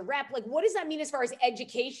technology as a rep. Like, what does that mean as far as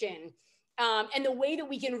education? And the way that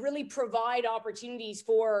we can really provide opportunities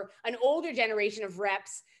for an older generation of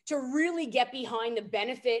reps to really get behind the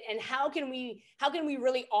benefit, and how can we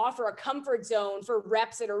really offer a comfort zone for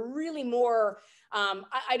reps that are really more,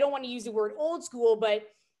 I don't want to use the word old school, but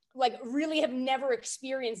like really have never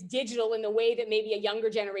experienced digital in the way that maybe a younger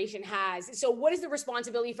generation has. So what is the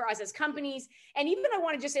responsibility for us as companies? And even I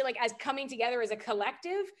want to just say, like, as coming together as a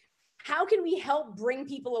collective, how can we help bring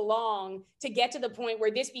people along to get to the point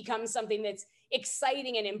where this becomes something that's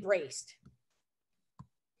exciting and embraced?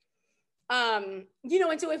 You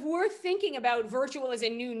know, and so if we're thinking about virtual as a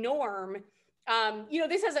new norm, you know,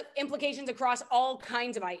 this has implications across all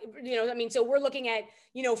kinds of, you know, I mean, so we're looking at,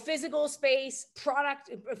 you know, physical space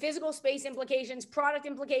implications, product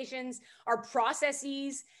implications, our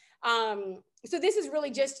processes. So this is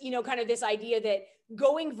really just, you know, kind of this idea that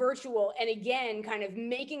going virtual, and again, kind of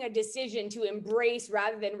making a decision to embrace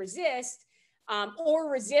rather than resist, or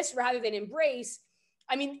resist rather than embrace.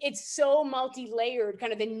 I mean, it's so multi-layered,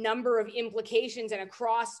 kind of the number of implications and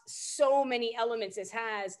across so many elements this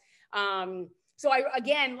has. So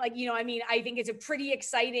again, like, you know, I mean, I think it's pretty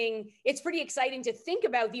exciting to think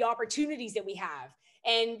about the opportunities that we have,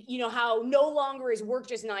 and, you know, how no longer is work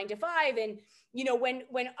just 9 to 5. And, you know, when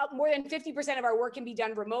more than 50% of our work can be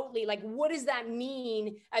done remotely, like, what does that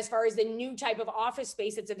mean as far as the new type of office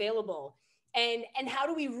space that's available? And how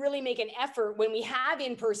do we really make an effort when we have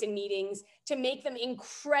in-person meetings to make them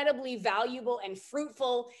incredibly valuable and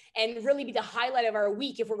fruitful, and really be the highlight of our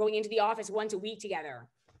week if we're going into the office once a week together?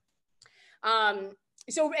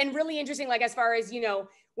 So, and really interesting, like, as far as, you know,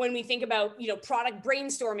 when we think about, you know, product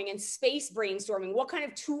brainstorming and space brainstorming, what kind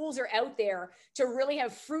of tools are out there to really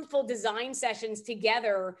have fruitful design sessions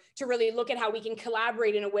together, to really look at how we can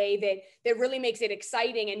collaborate in a way that really makes it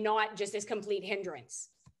exciting and not just this complete hindrance.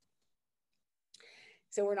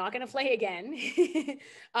 So we're not going to play again.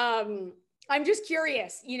 I'm just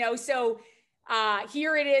curious, you know, so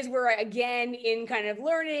here it is. We're again in kind of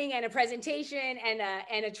learning and a presentation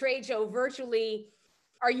and a trade show virtually.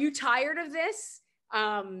 Are you tired of this?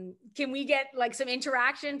 Can we get like some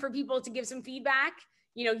interaction for people to give some feedback?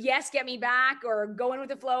 You know, yes, get me back, or go in with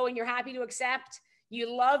the flow and you're happy to accept.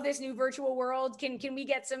 You love this new virtual world. Can we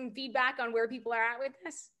get some feedback on where people are at with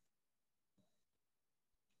this?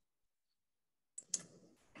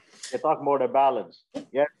 They talk about a balance.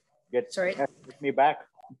 Yes, get me back.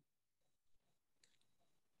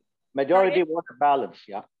 Majority want a balance,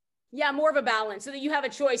 yeah. Yeah, more of a balance, so that you have a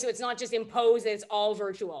choice, so it's not just imposed that it's all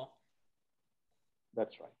virtual.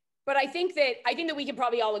 That's right. But I think that we can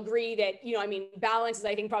probably all agree that, you know, I mean, balance is,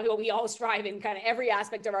 I think, probably what we all strive in kind of every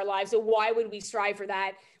aspect of our lives. So why would we strive for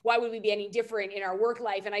that? Why would we be any different in our work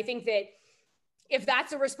life? And I think that if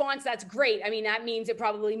that's a response, that's great. I mean, that means that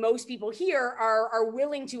probably most people here are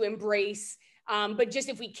willing to embrace, but just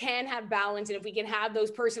if we can have balance, and if we can have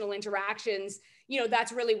those personal interactions, you know,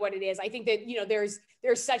 that's really what it is. I think that, you know, there's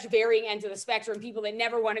such varying ends of the spectrum, people that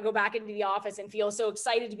never want to go back into the office and feel so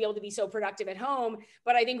excited to be able to be so productive at home.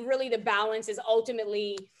 But I think really the balance is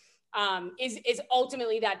ultimately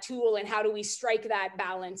ultimately that tool, and how do we strike that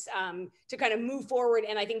balance to kind of move forward.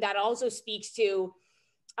 And I think that also speaks to,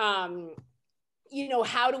 you know,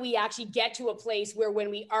 how do we actually get to a place where when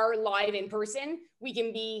we are live in person, we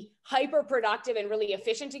can be hyper productive and really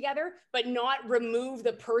efficient together, but not remove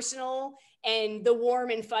the personal and the warm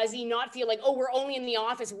and fuzzy, not feel like, oh, we're only in the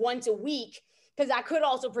office once a week, because that could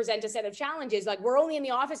also present a set of challenges. Like, we're only in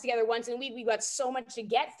the office together once a week, we've got so much to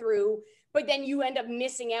get through, but then you end up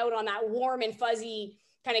missing out on that warm and fuzzy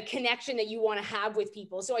kind of connection that you want to have with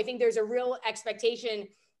people. So I think there's a real expectation,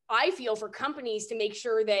 I feel, for companies to make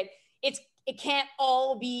sure that it can't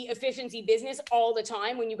all be efficiency business all the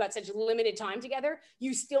time when you've got such limited time together.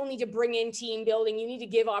 You still need to bring in team building. You need to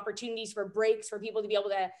give opportunities for breaks for people to be able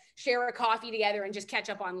to share a coffee together and just catch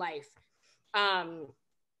up on life.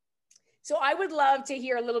 So I would love to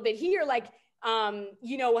hear a little bit here, like,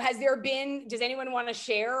 You know, does anyone want to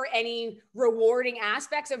share any rewarding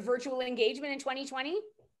aspects of virtual engagement in 2020?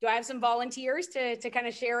 Do I have some volunteers to kind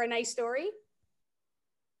of share a nice story?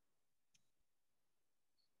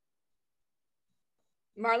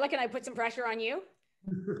 Marla, can I put some pressure on you?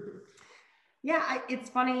 Yeah, it's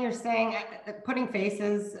funny you're saying putting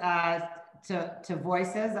faces to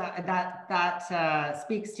voices. That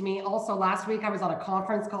speaks to me. Also, last week I was on a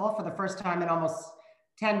conference call for the first time in almost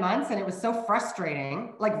 10 months, and it was so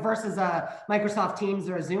frustrating, like versus a Microsoft Teams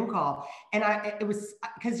or a Zoom call. And it was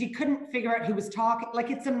because you couldn't figure out who was talking.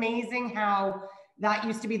 Like, it's amazing how that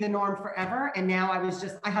used to be the norm forever. And now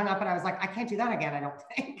I hung up and I was like, I can't do that again, I don't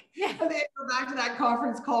think. Yeah. And then go back to that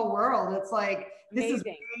conference call world. It's like, this is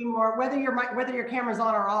way more, whether your camera's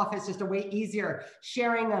on or off, it's just a way easier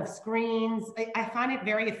sharing of screens. I find it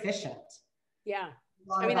very efficient. Yeah.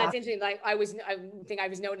 I mean, that's interesting. Like I think I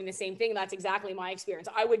was noting the same thing. That's exactly my experience.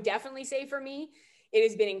 I would definitely say for me, it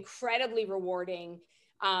has been incredibly rewarding.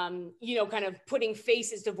 You know, kind of putting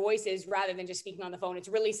faces to voices rather than just speaking on the phone. It's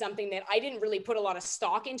really something that I didn't really put a lot of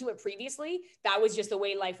stock into it previously. That was just the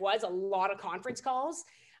way life was, a lot of conference calls.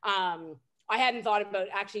 I hadn't thought about,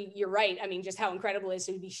 actually, you're right. I mean, just how incredible it is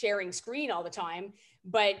to be sharing screen all the time,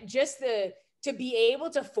 but just to be able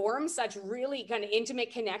to form such really kind of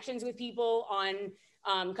intimate connections with people on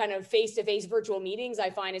kind of face-to-face virtual meetings,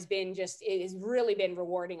 I find it has really been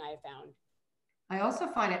rewarding, I have found. I also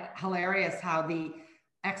find it hilarious how the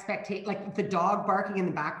expectation, like the dog barking in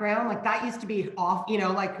the background, like that used to be off, you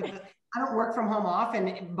know, like I don't work from home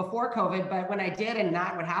often before COVID, but when I did and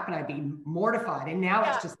that would happen, I'd be mortified. And now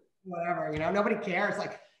it's just whatever, you know, nobody cares.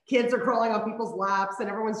 Like kids are crawling on people's laps and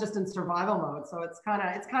everyone's just in survival mode. So it's kind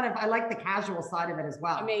of, I like the casual side of it as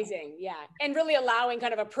well. Amazing. Yeah. And really allowing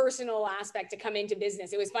kind of a personal aspect to come into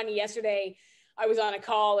business. It was funny yesterday, I was on a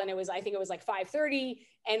call and I think it was like 5:30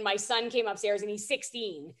 and my son came upstairs and he's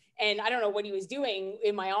 16 and I don't know what he was doing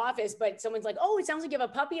in my office, but someone's like, oh, it sounds like you have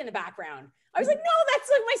a puppy in the background. I was like, no, that's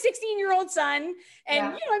like my 16-year-old son. And,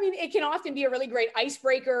 you know, I mean, it can often be a really great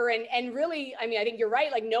icebreaker and really, I mean, I think you're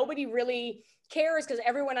right. Like nobody really cares because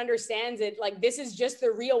everyone understands it. Like, this is just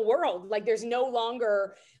the real world. Like there's no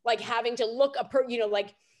longer like having to look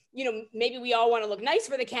maybe we all want to look nice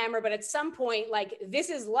for the camera, but at some point, like this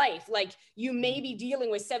is life. Like you may be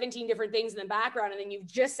dealing with 17 different things in the background and then you've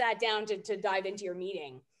just sat down to dive into your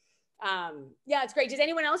meeting. Yeah, it's great. Does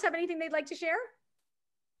anyone else have anything they'd like to share?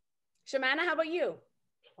 Shamana, how about you?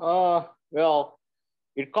 Well,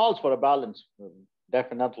 it calls for a balance,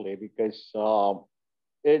 definitely, because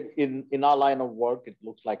in our line of work, it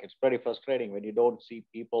looks like it's pretty frustrating when you don't see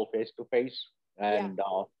people face to face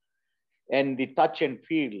and the touch and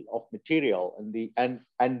feel of material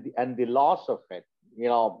and the loss of it. You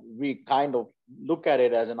know, we kind of look at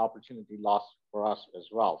it as an opportunity loss for us as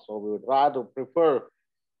well. So we would rather prefer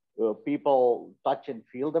people touch and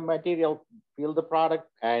feel the material, feel the product,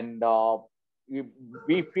 and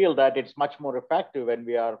we feel that it's much more effective when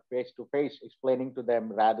we are face to face explaining to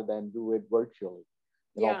them rather than do it virtually.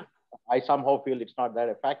 You know, I somehow feel it's not that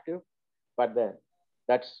effective, but then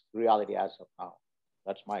that's reality as of now.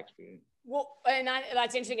 That's my experience. Well, and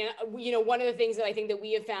that's interesting. And, you know, one of the things that I think that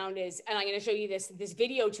we have found is, and I'm going to show you this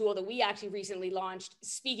video tool that we actually recently launched,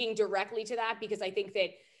 speaking directly to that, because I think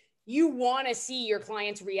that you want to see your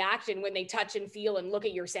client's reaction when they touch and feel and look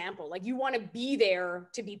at your sample. Like you want to be there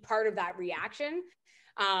to be part of that reaction.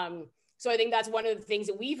 So I think that's one of the things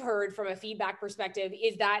that we've heard from a feedback perspective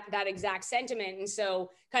is that exact sentiment. And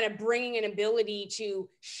so kind of bringing an ability to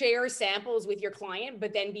share samples with your client,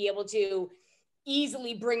 but then be able to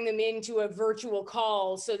easily bring them into a virtual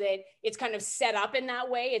call so that it's kind of set up in that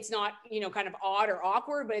way. It's not, you know, kind of odd or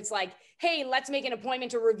awkward, but it's like, hey, let's make an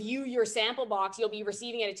appointment to review your sample box. You'll be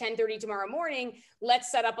receiving it at 10:30 tomorrow morning.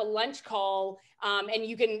 Let's set up a lunch call and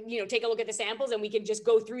you can, you know, take a look at the samples and we can just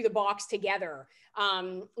go through the box together.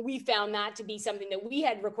 We found that to be something that we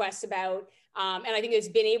had requests about. And I think it's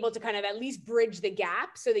been able to kind of at least bridge the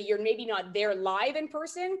gap so that you're maybe not there live in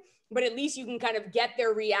person, but at least you can kind of get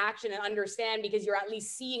their reaction and understand because you're at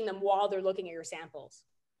least seeing them while they're looking at your samples.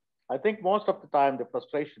 I think most of the time, the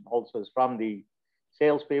frustration also is from the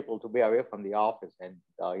salespeople to be away from the office and,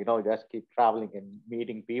 you know, just keep traveling and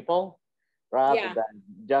meeting people rather than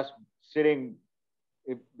just sitting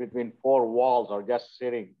between four walls or just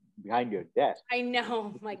sitting behind your desk. I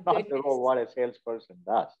know, my goodness. Not know what a salesperson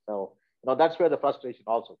does. So, you know, that's where the frustration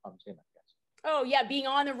also comes in, I guess. Oh yeah, being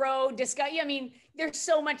on the road, I mean, there's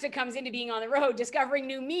so much that comes into being on the road, discovering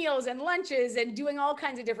new meals and lunches and doing all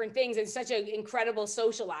kinds of different things. It's such an incredible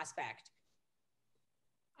social aspect.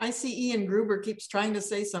 I see Ian Gruber keeps trying to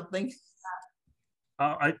say something.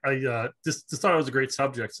 just thought it was a great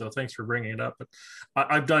subject, so thanks for bringing it up. But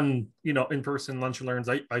I've done, in-person lunch and learns.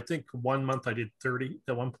 I think 1 month I did 30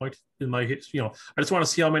 at one point in my, I just want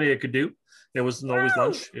to see how many I could do. It wasn't always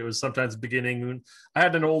lunch. It was sometimes beginning. I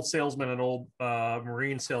had an old salesman, an old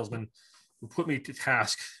Marine salesman, who put me to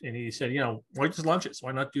task, and he said, why just lunches?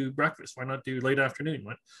 Why not do breakfast? Why not do late afternoon?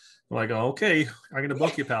 I'm like, oh, okay, I'm going to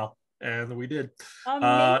book you, pal. And we did.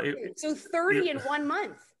 So 30 in 1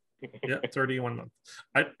 month. Yeah, 30 in 1 month.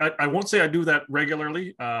 I won't say I do that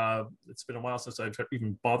regularly. It's been a while since I've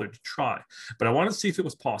even bothered to try, but I wanted to see if it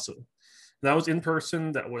was possible. That was in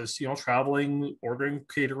person. That was, traveling, ordering,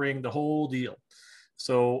 catering, the whole deal.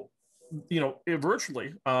 So,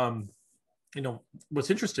 virtually, what's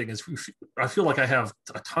interesting is I feel like I have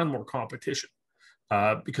a ton more competition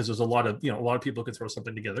because there's a lot of people can throw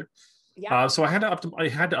something together. Yeah. So I had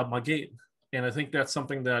to up my game, and I think that's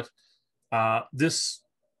something that this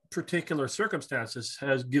particular circumstances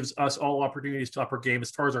gives us all opportunities to up our game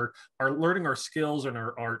as far as our learning our skills and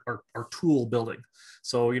our tool building.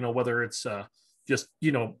 So whether it's just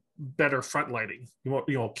better front lighting,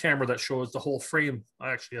 camera that shows the whole frame.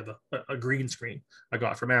 I actually have a green screen I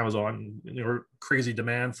got from Amazon. Crazy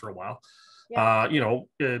demand for a while. Yeah.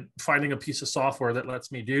 Finding a piece of software that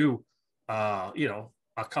lets me do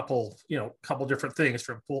a couple different things,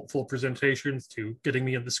 from full presentations to getting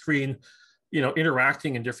me on the screen,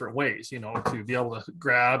 interacting in different ways, to be able to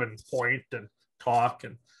grab and point and talk.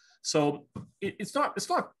 And so it's not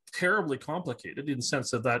terribly complicated in the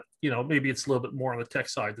sense of that, maybe it's a little bit more on the tech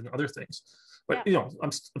side than other things, but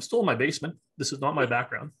I'm still in my basement. This is not my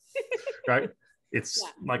background, right? It's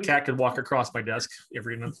my cat could walk across my desk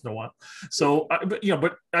every once in a while. So,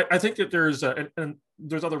 but I think that there's and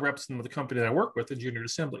there's other reps in the company that I work with, engineered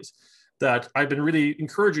assemblies, that I've been really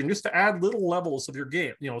encouraging just to add little levels of your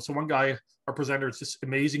game. So one guy, our presenter, is just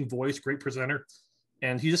amazing voice, great presenter,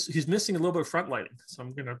 and he's missing a little bit of front lighting. So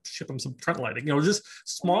I'm going to ship him some front lighting. Just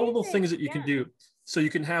small little things that you can do so you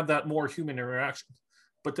can have that more human interaction.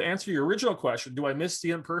 But to answer your original question, do I miss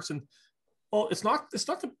the in-person? Well, it's not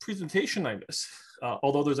the presentation I miss.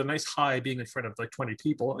 Although there's a nice high being in front of like 20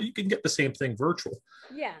 people, you can get the same thing virtual.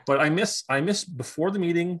 Yeah. But I miss before the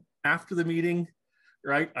meeting, after the meeting,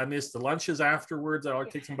 right? I miss the lunches afterwards that I would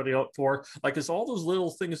take somebody out for. Like, it's all those little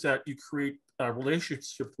things that you create a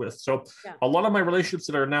relationship with. So a lot of my relationships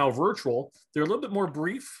that are now virtual, they're a little bit more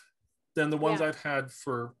brief than the ones I've had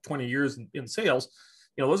for 20 years in sales.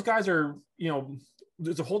 Those guys are,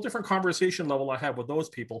 there's a whole different conversation level I have with those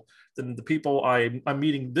people than the people I'm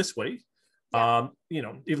meeting this way.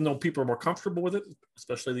 Even though people are more comfortable with it,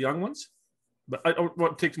 especially the young ones. But I don't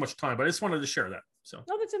want to take too much time, but I just wanted to share that. So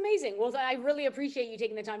no, that's amazing. Well, I really appreciate you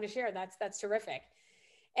taking the time to share. That's terrific.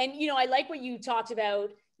 And I like what you talked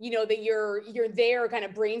about, that you're there kind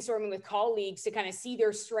of brainstorming with colleagues to kind of see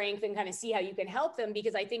their strength and kind of see how you can help them,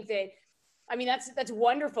 because I think that, that's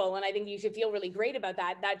wonderful. And I think you should feel really great about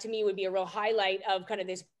that. That to me would be a real highlight of kind of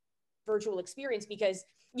this virtual experience, because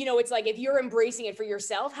it's like, if you're embracing it for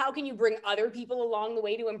yourself, how can you bring other people along the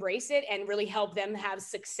way to embrace it and really help them have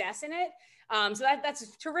success in it? So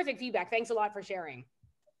that's terrific feedback. Thanks a lot for sharing.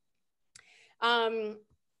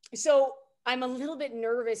 So I'm a little bit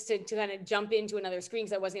nervous to kind of jump into another screen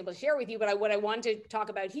because I wasn't able to share with you, but what I wanted to talk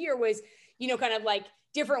about here was, kind of like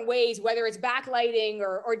different ways, whether it's backlighting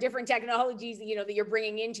or different technologies, that you're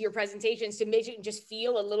bringing into your presentations to make it just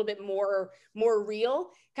feel a little bit more real.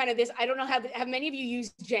 Kind of this, I don't know, have many of you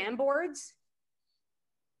used Jamboards?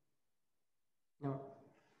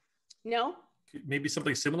 No? Maybe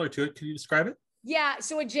something similar to it. Can you describe it? Yeah,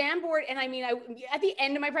 so a Jamboard, and at the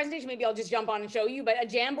end of my presentation, maybe I'll just jump on and show you, but a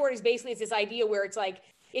Jamboard is basically, it's this idea where it's like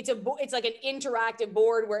an interactive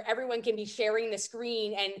board where everyone can be sharing the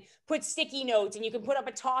screen and put sticky notes, and you can put up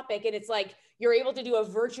a topic, and it's like you're able to do a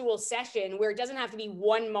virtual session where it doesn't have to be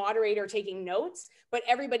one moderator taking notes, but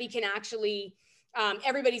everybody can actually,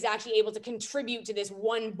 everybody's actually able to contribute to this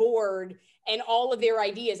one board and all of their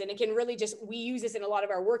ideas. And it can really we use this in a lot of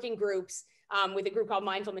our working groups with a group called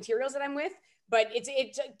Mindful Materials that I'm with, but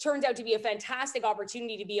it turns out to be a fantastic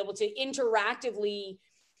opportunity to be able to interactively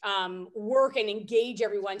work and engage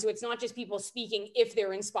everyone. So it's not just people speaking if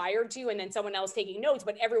they're inspired to, and then someone else taking notes,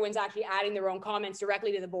 but everyone's actually adding their own comments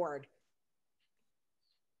directly to the board.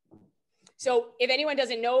 So if anyone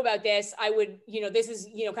doesn't know about this, I would, this is,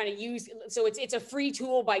 kind of used. So it's a free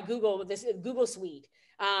tool by Google, this Google Suite.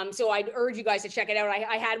 So I'd urge you guys to check it out.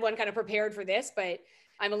 I had one kind of prepared for this, but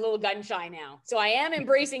I'm a little gun shy now. So I am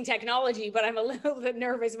embracing technology, but I'm a little bit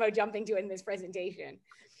nervous about jumping to it in this presentation.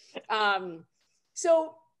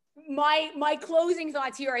 So my closing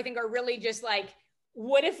thoughts here, I think, are really just like,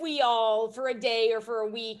 what if we all, for a day or for a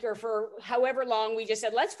week or for however long, we just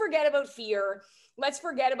said, let's forget about fear. Let's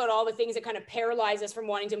forget about all the things that kind of paralyze us from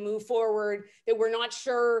wanting to move forward, that we're not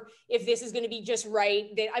sure if this is going to be just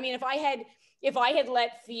right. That, I mean, if I had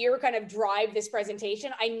let fear kind of drive this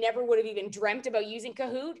presentation, I never would have even dreamt about using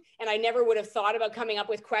Kahoot. And I never would have thought about coming up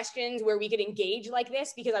with questions where we could engage like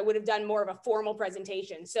this, because I would have done more of a formal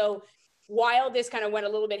presentation. So while this kind of went a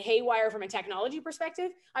little bit haywire from a technology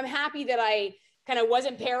perspective, I'm happy that I kind of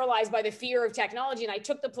wasn't paralyzed by the fear of technology, and I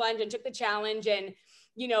took the plunge and took the challenge. And,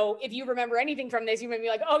 you know, if you remember anything from this, you might be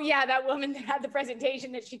like, oh yeah, that woman that had the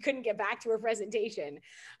presentation that she couldn't get back to her presentation.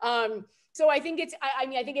 So I think it's, I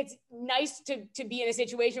mean, I think it's nice to be in a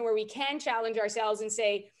situation where we can challenge ourselves and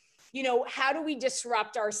say, you know, how do we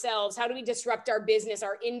disrupt ourselves? How do we disrupt our business,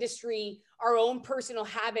 our industry, our own personal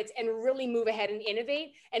habits, and really move ahead and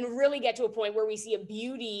innovate and really get to a point where we see a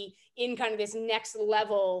beauty in kind of this next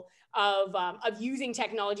level of using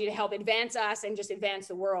technology to help advance us and just advance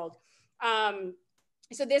the world.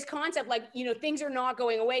 So this concept, like, you know, things are not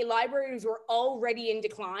going away. Libraries were already in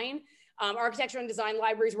decline. Architecture and design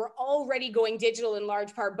libraries were already going digital in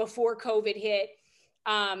large part before COVID hit.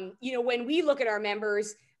 You know, when we look at our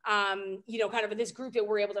members, you know, kind of this group that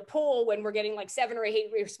we're able to poll, when we're getting like 7 or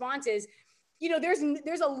 8 responses, you know,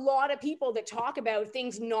 there's a lot of people that talk about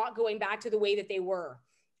things not going back to the way that they were.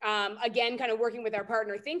 Again, kind of working with our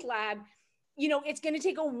partner Think Lab, you know, it's going to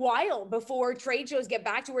take a while before trade shows get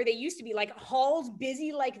back to where they used to be, like halls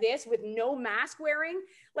busy like this with no mask wearing.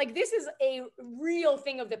 Like, this is a real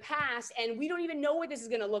thing of the past, and we don't even know what this is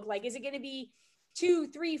going to look like. Is it going to be 2,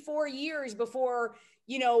 3, 4 years before,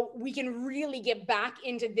 you know, we can really get back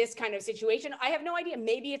into this kind of situation? I have no idea.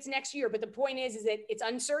 Maybe it's next year, but the point is that it's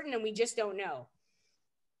uncertain and we just don't know.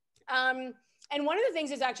 And one of the things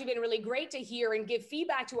that's actually been really great to hear and give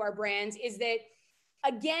feedback to our brands is that,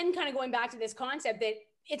 again, kind of going back to this concept that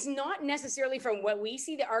it's not necessarily from what we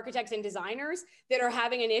see, the architects and designers that are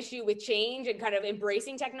having an issue with change and kind of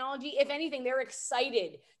embracing technology. If anything, they're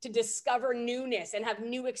excited to discover newness and have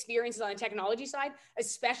new experiences on the technology side,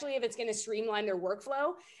 especially if it's going to streamline their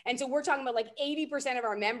workflow. And so we're talking about like 80% of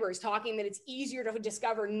our members talking that it's easier to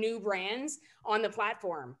discover new brands on the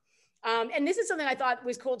platform. And this is something I thought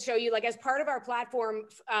was cool to show you, like as part of our platform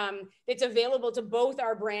that's available to both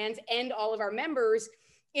our brands and all of our members,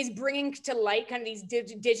 is bringing to light kind of these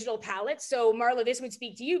digital palettes. So Marla, this would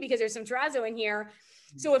speak to you because there's some terrazzo in here.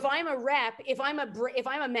 So if I'm a rep, if I'm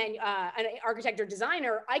an architect or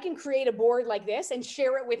designer, I can create a board like this and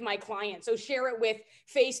share it with my client. So share it with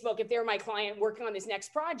Facebook if they're my client working on this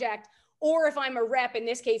next project. Or if I'm a rep, in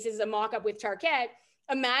this case, this is a mock-up with Tarkett,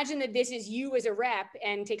 imagine that this is you as a rep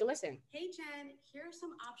and take a listen. Hey Jen, here are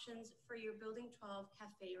some options for your Building 12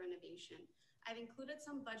 cafe renovation. I've included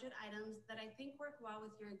some budget items that I think work well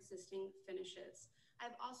with your existing finishes.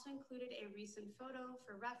 I've also included a recent photo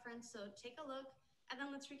for reference, so take a look and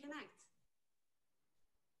then let's reconnect.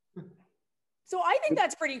 So I think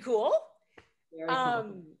that's pretty cool.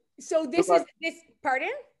 So this is this,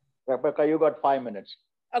 pardon? Rebecca, you got 5 minutes.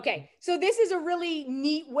 Okay, so this is a really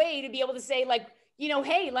neat way to be able to say, like, you know,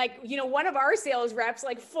 hey, like, you know, one of our sales reps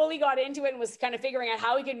like fully got into it and was kind of figuring out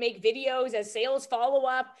how he could make videos as sales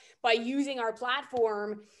follow-up by using our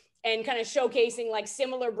platform and kind of showcasing like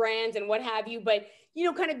similar brands and what have you. But, you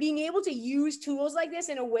know, kind of being able to use tools like this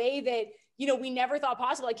in a way that, you know, we never thought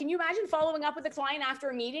possible. Like, can you imagine following up with a client after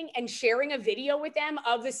a meeting and sharing a video with them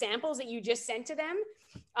of the samples that you just sent to them?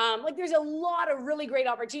 Like, there's a lot of really great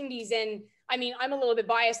opportunities. And I mean, I'm a little bit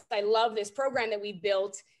biased. I love this program that we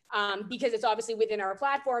built because it's obviously within our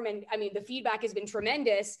platform. And I mean, the feedback has been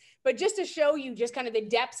tremendous, but just to show you just kind of the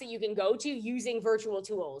depths that you can go to using virtual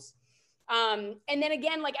tools. And then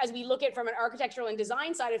again, like as we look at from an architectural and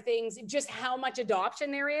design side of things, just how much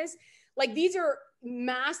adoption there is. Like, these are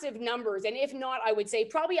massive numbers. And if not, I would say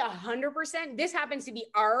probably 100%. This happens to be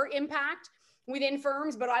our impact within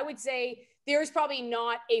firms, but I would say there's probably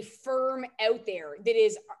not a firm out there that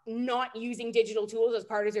is not using digital tools as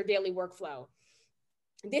part of their daily workflow.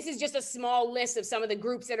 This is just a small list of some of the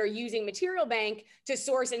groups that are using Material Bank to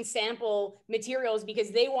source and sample materials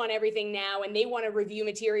because they want everything now and they want to review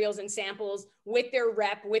materials and samples with their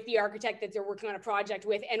rep, with the architect that they're working on a project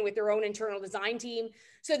with, and with their own internal design team.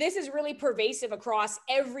 So this is really pervasive across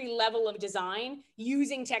every level of design,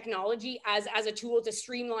 using technology as a tool to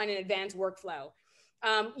streamline and advance workflow.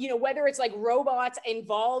 You know, whether it's like robots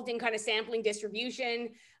involved in kind of sampling distribution.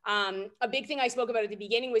 A big thing I spoke about at the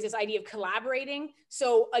beginning was this idea of collaborating.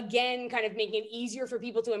 So again, kind of making it easier for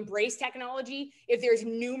people to embrace technology if there's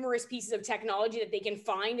numerous pieces of technology that they can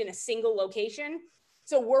find in a single location.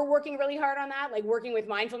 So we're working really hard on that, like working with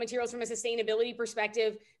mindful materials from a sustainability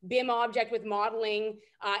perspective, BIM object with modeling,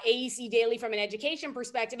 AEC daily from an education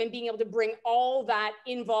perspective, and being able to bring all that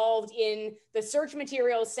involved in the search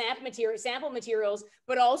materials, sample materials,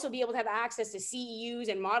 but also be able to have access to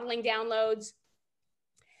CEUs and modeling downloads.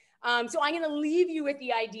 So I'm going to leave you with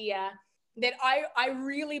the idea that I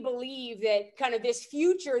really believe that kind of this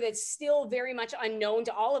future that's still very much unknown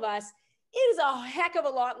to all of us is a heck of a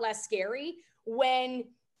lot less scary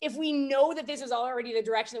if we know that this is already the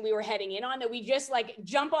direction that we were heading in on, that we just like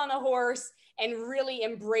jump on the horse and really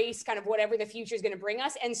embrace kind of whatever the future is going to bring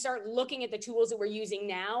us and start looking at the tools that we're using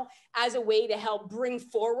now as a way to help bring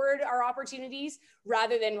forward our opportunities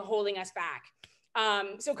rather than holding us back.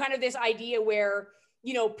 So kind of this idea where,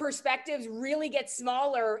 you know, perspectives really get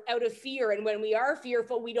smaller out of fear. And when we are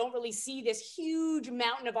fearful, we don't really see this huge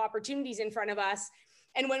mountain of opportunities in front of us.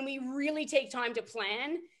 And when we really take time to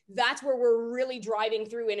plan, that's where we're really driving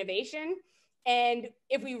through innovation. And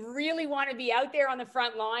if we really want to be out there on the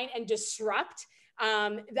front line and disrupt,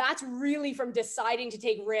 that's really from deciding to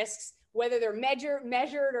take risks, whether they're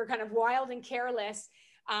measured or kind of wild and careless.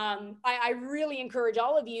 I really encourage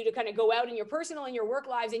all of you to kind of go out in your personal and your work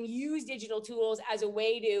lives and use digital tools as a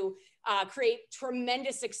way to create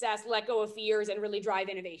tremendous success, let go of fears, and really drive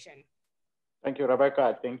innovation. Thank you, Rebecca.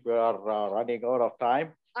 I think we are running out of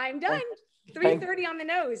time. I'm done. 3:30 on the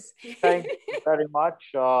nose. Thank you very much.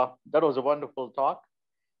 That was a wonderful talk.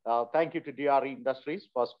 Thank you to DRE Industries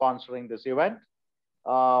for sponsoring this event.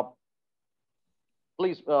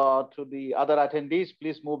 Please, to the other attendees,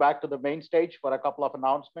 please move back to the main stage for a couple of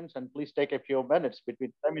announcements, and please take a few minutes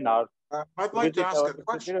between seminars. I'd like to ask a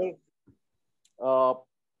question. Oh,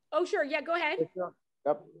 sure. Yeah, go ahead.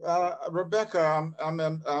 Yep. Rebecca,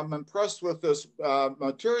 I'm impressed with this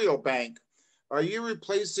material bank. Are you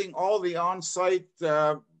replacing all the on-site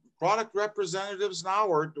product representatives now,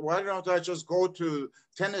 or why don't I just go to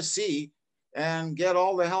Tennessee and get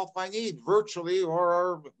all the help I need virtually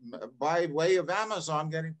or by way of Amazon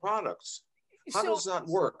getting products? How does that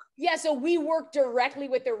work? Yeah, so we work directly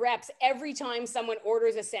with the reps. Every time someone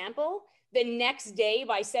orders a sample, the next day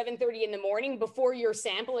by 7:30 in the morning, before your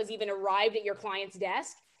sample has even arrived at your client's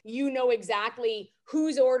desk, you know exactly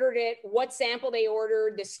who's ordered it, what sample they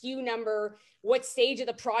ordered, the SKU number, what stage of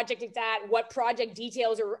the project it's at, what project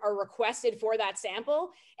details are requested for that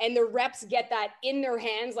sample. And the reps get that in their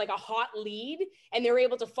hands like a hot lead, and they're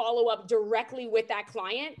able to follow up directly with that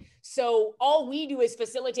client. So all we do is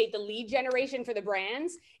facilitate the lead generation for the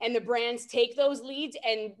brands, and the brands take those leads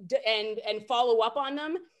and follow up on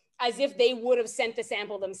them as if they would have sent the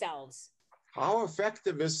sample themselves. How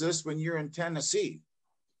effective is this when you're in Tennessee?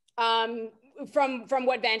 From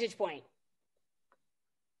what vantage point?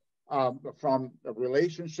 From a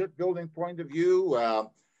relationship building point of view,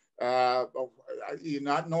 you're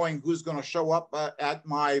not knowing who's going to show up at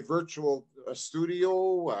my virtual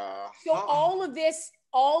studio. So all of this,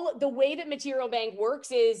 the way that Material Bank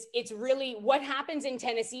works is it's really what happens in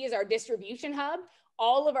Tennessee is our distribution hub.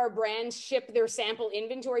 All of our brands ship their sample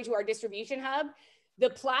inventory to our distribution hub. The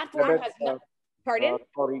platform has not. Pardon?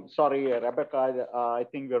 Sorry, Rebecca. I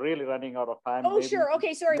think we're really running out of time. Oh, maybe, sure.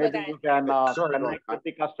 Okay, sorry about that. You can connect with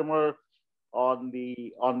the customer on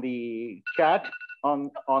the chat on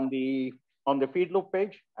the feed loop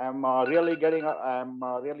page. I'm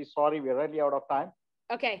really sorry. We're really out of time.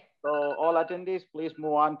 Okay. So all attendees, please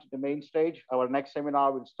move on to the main stage. Our next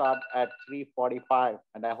seminar will start at 3:45,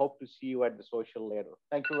 and I hope to see you at the social later.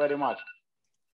 Thank you very much.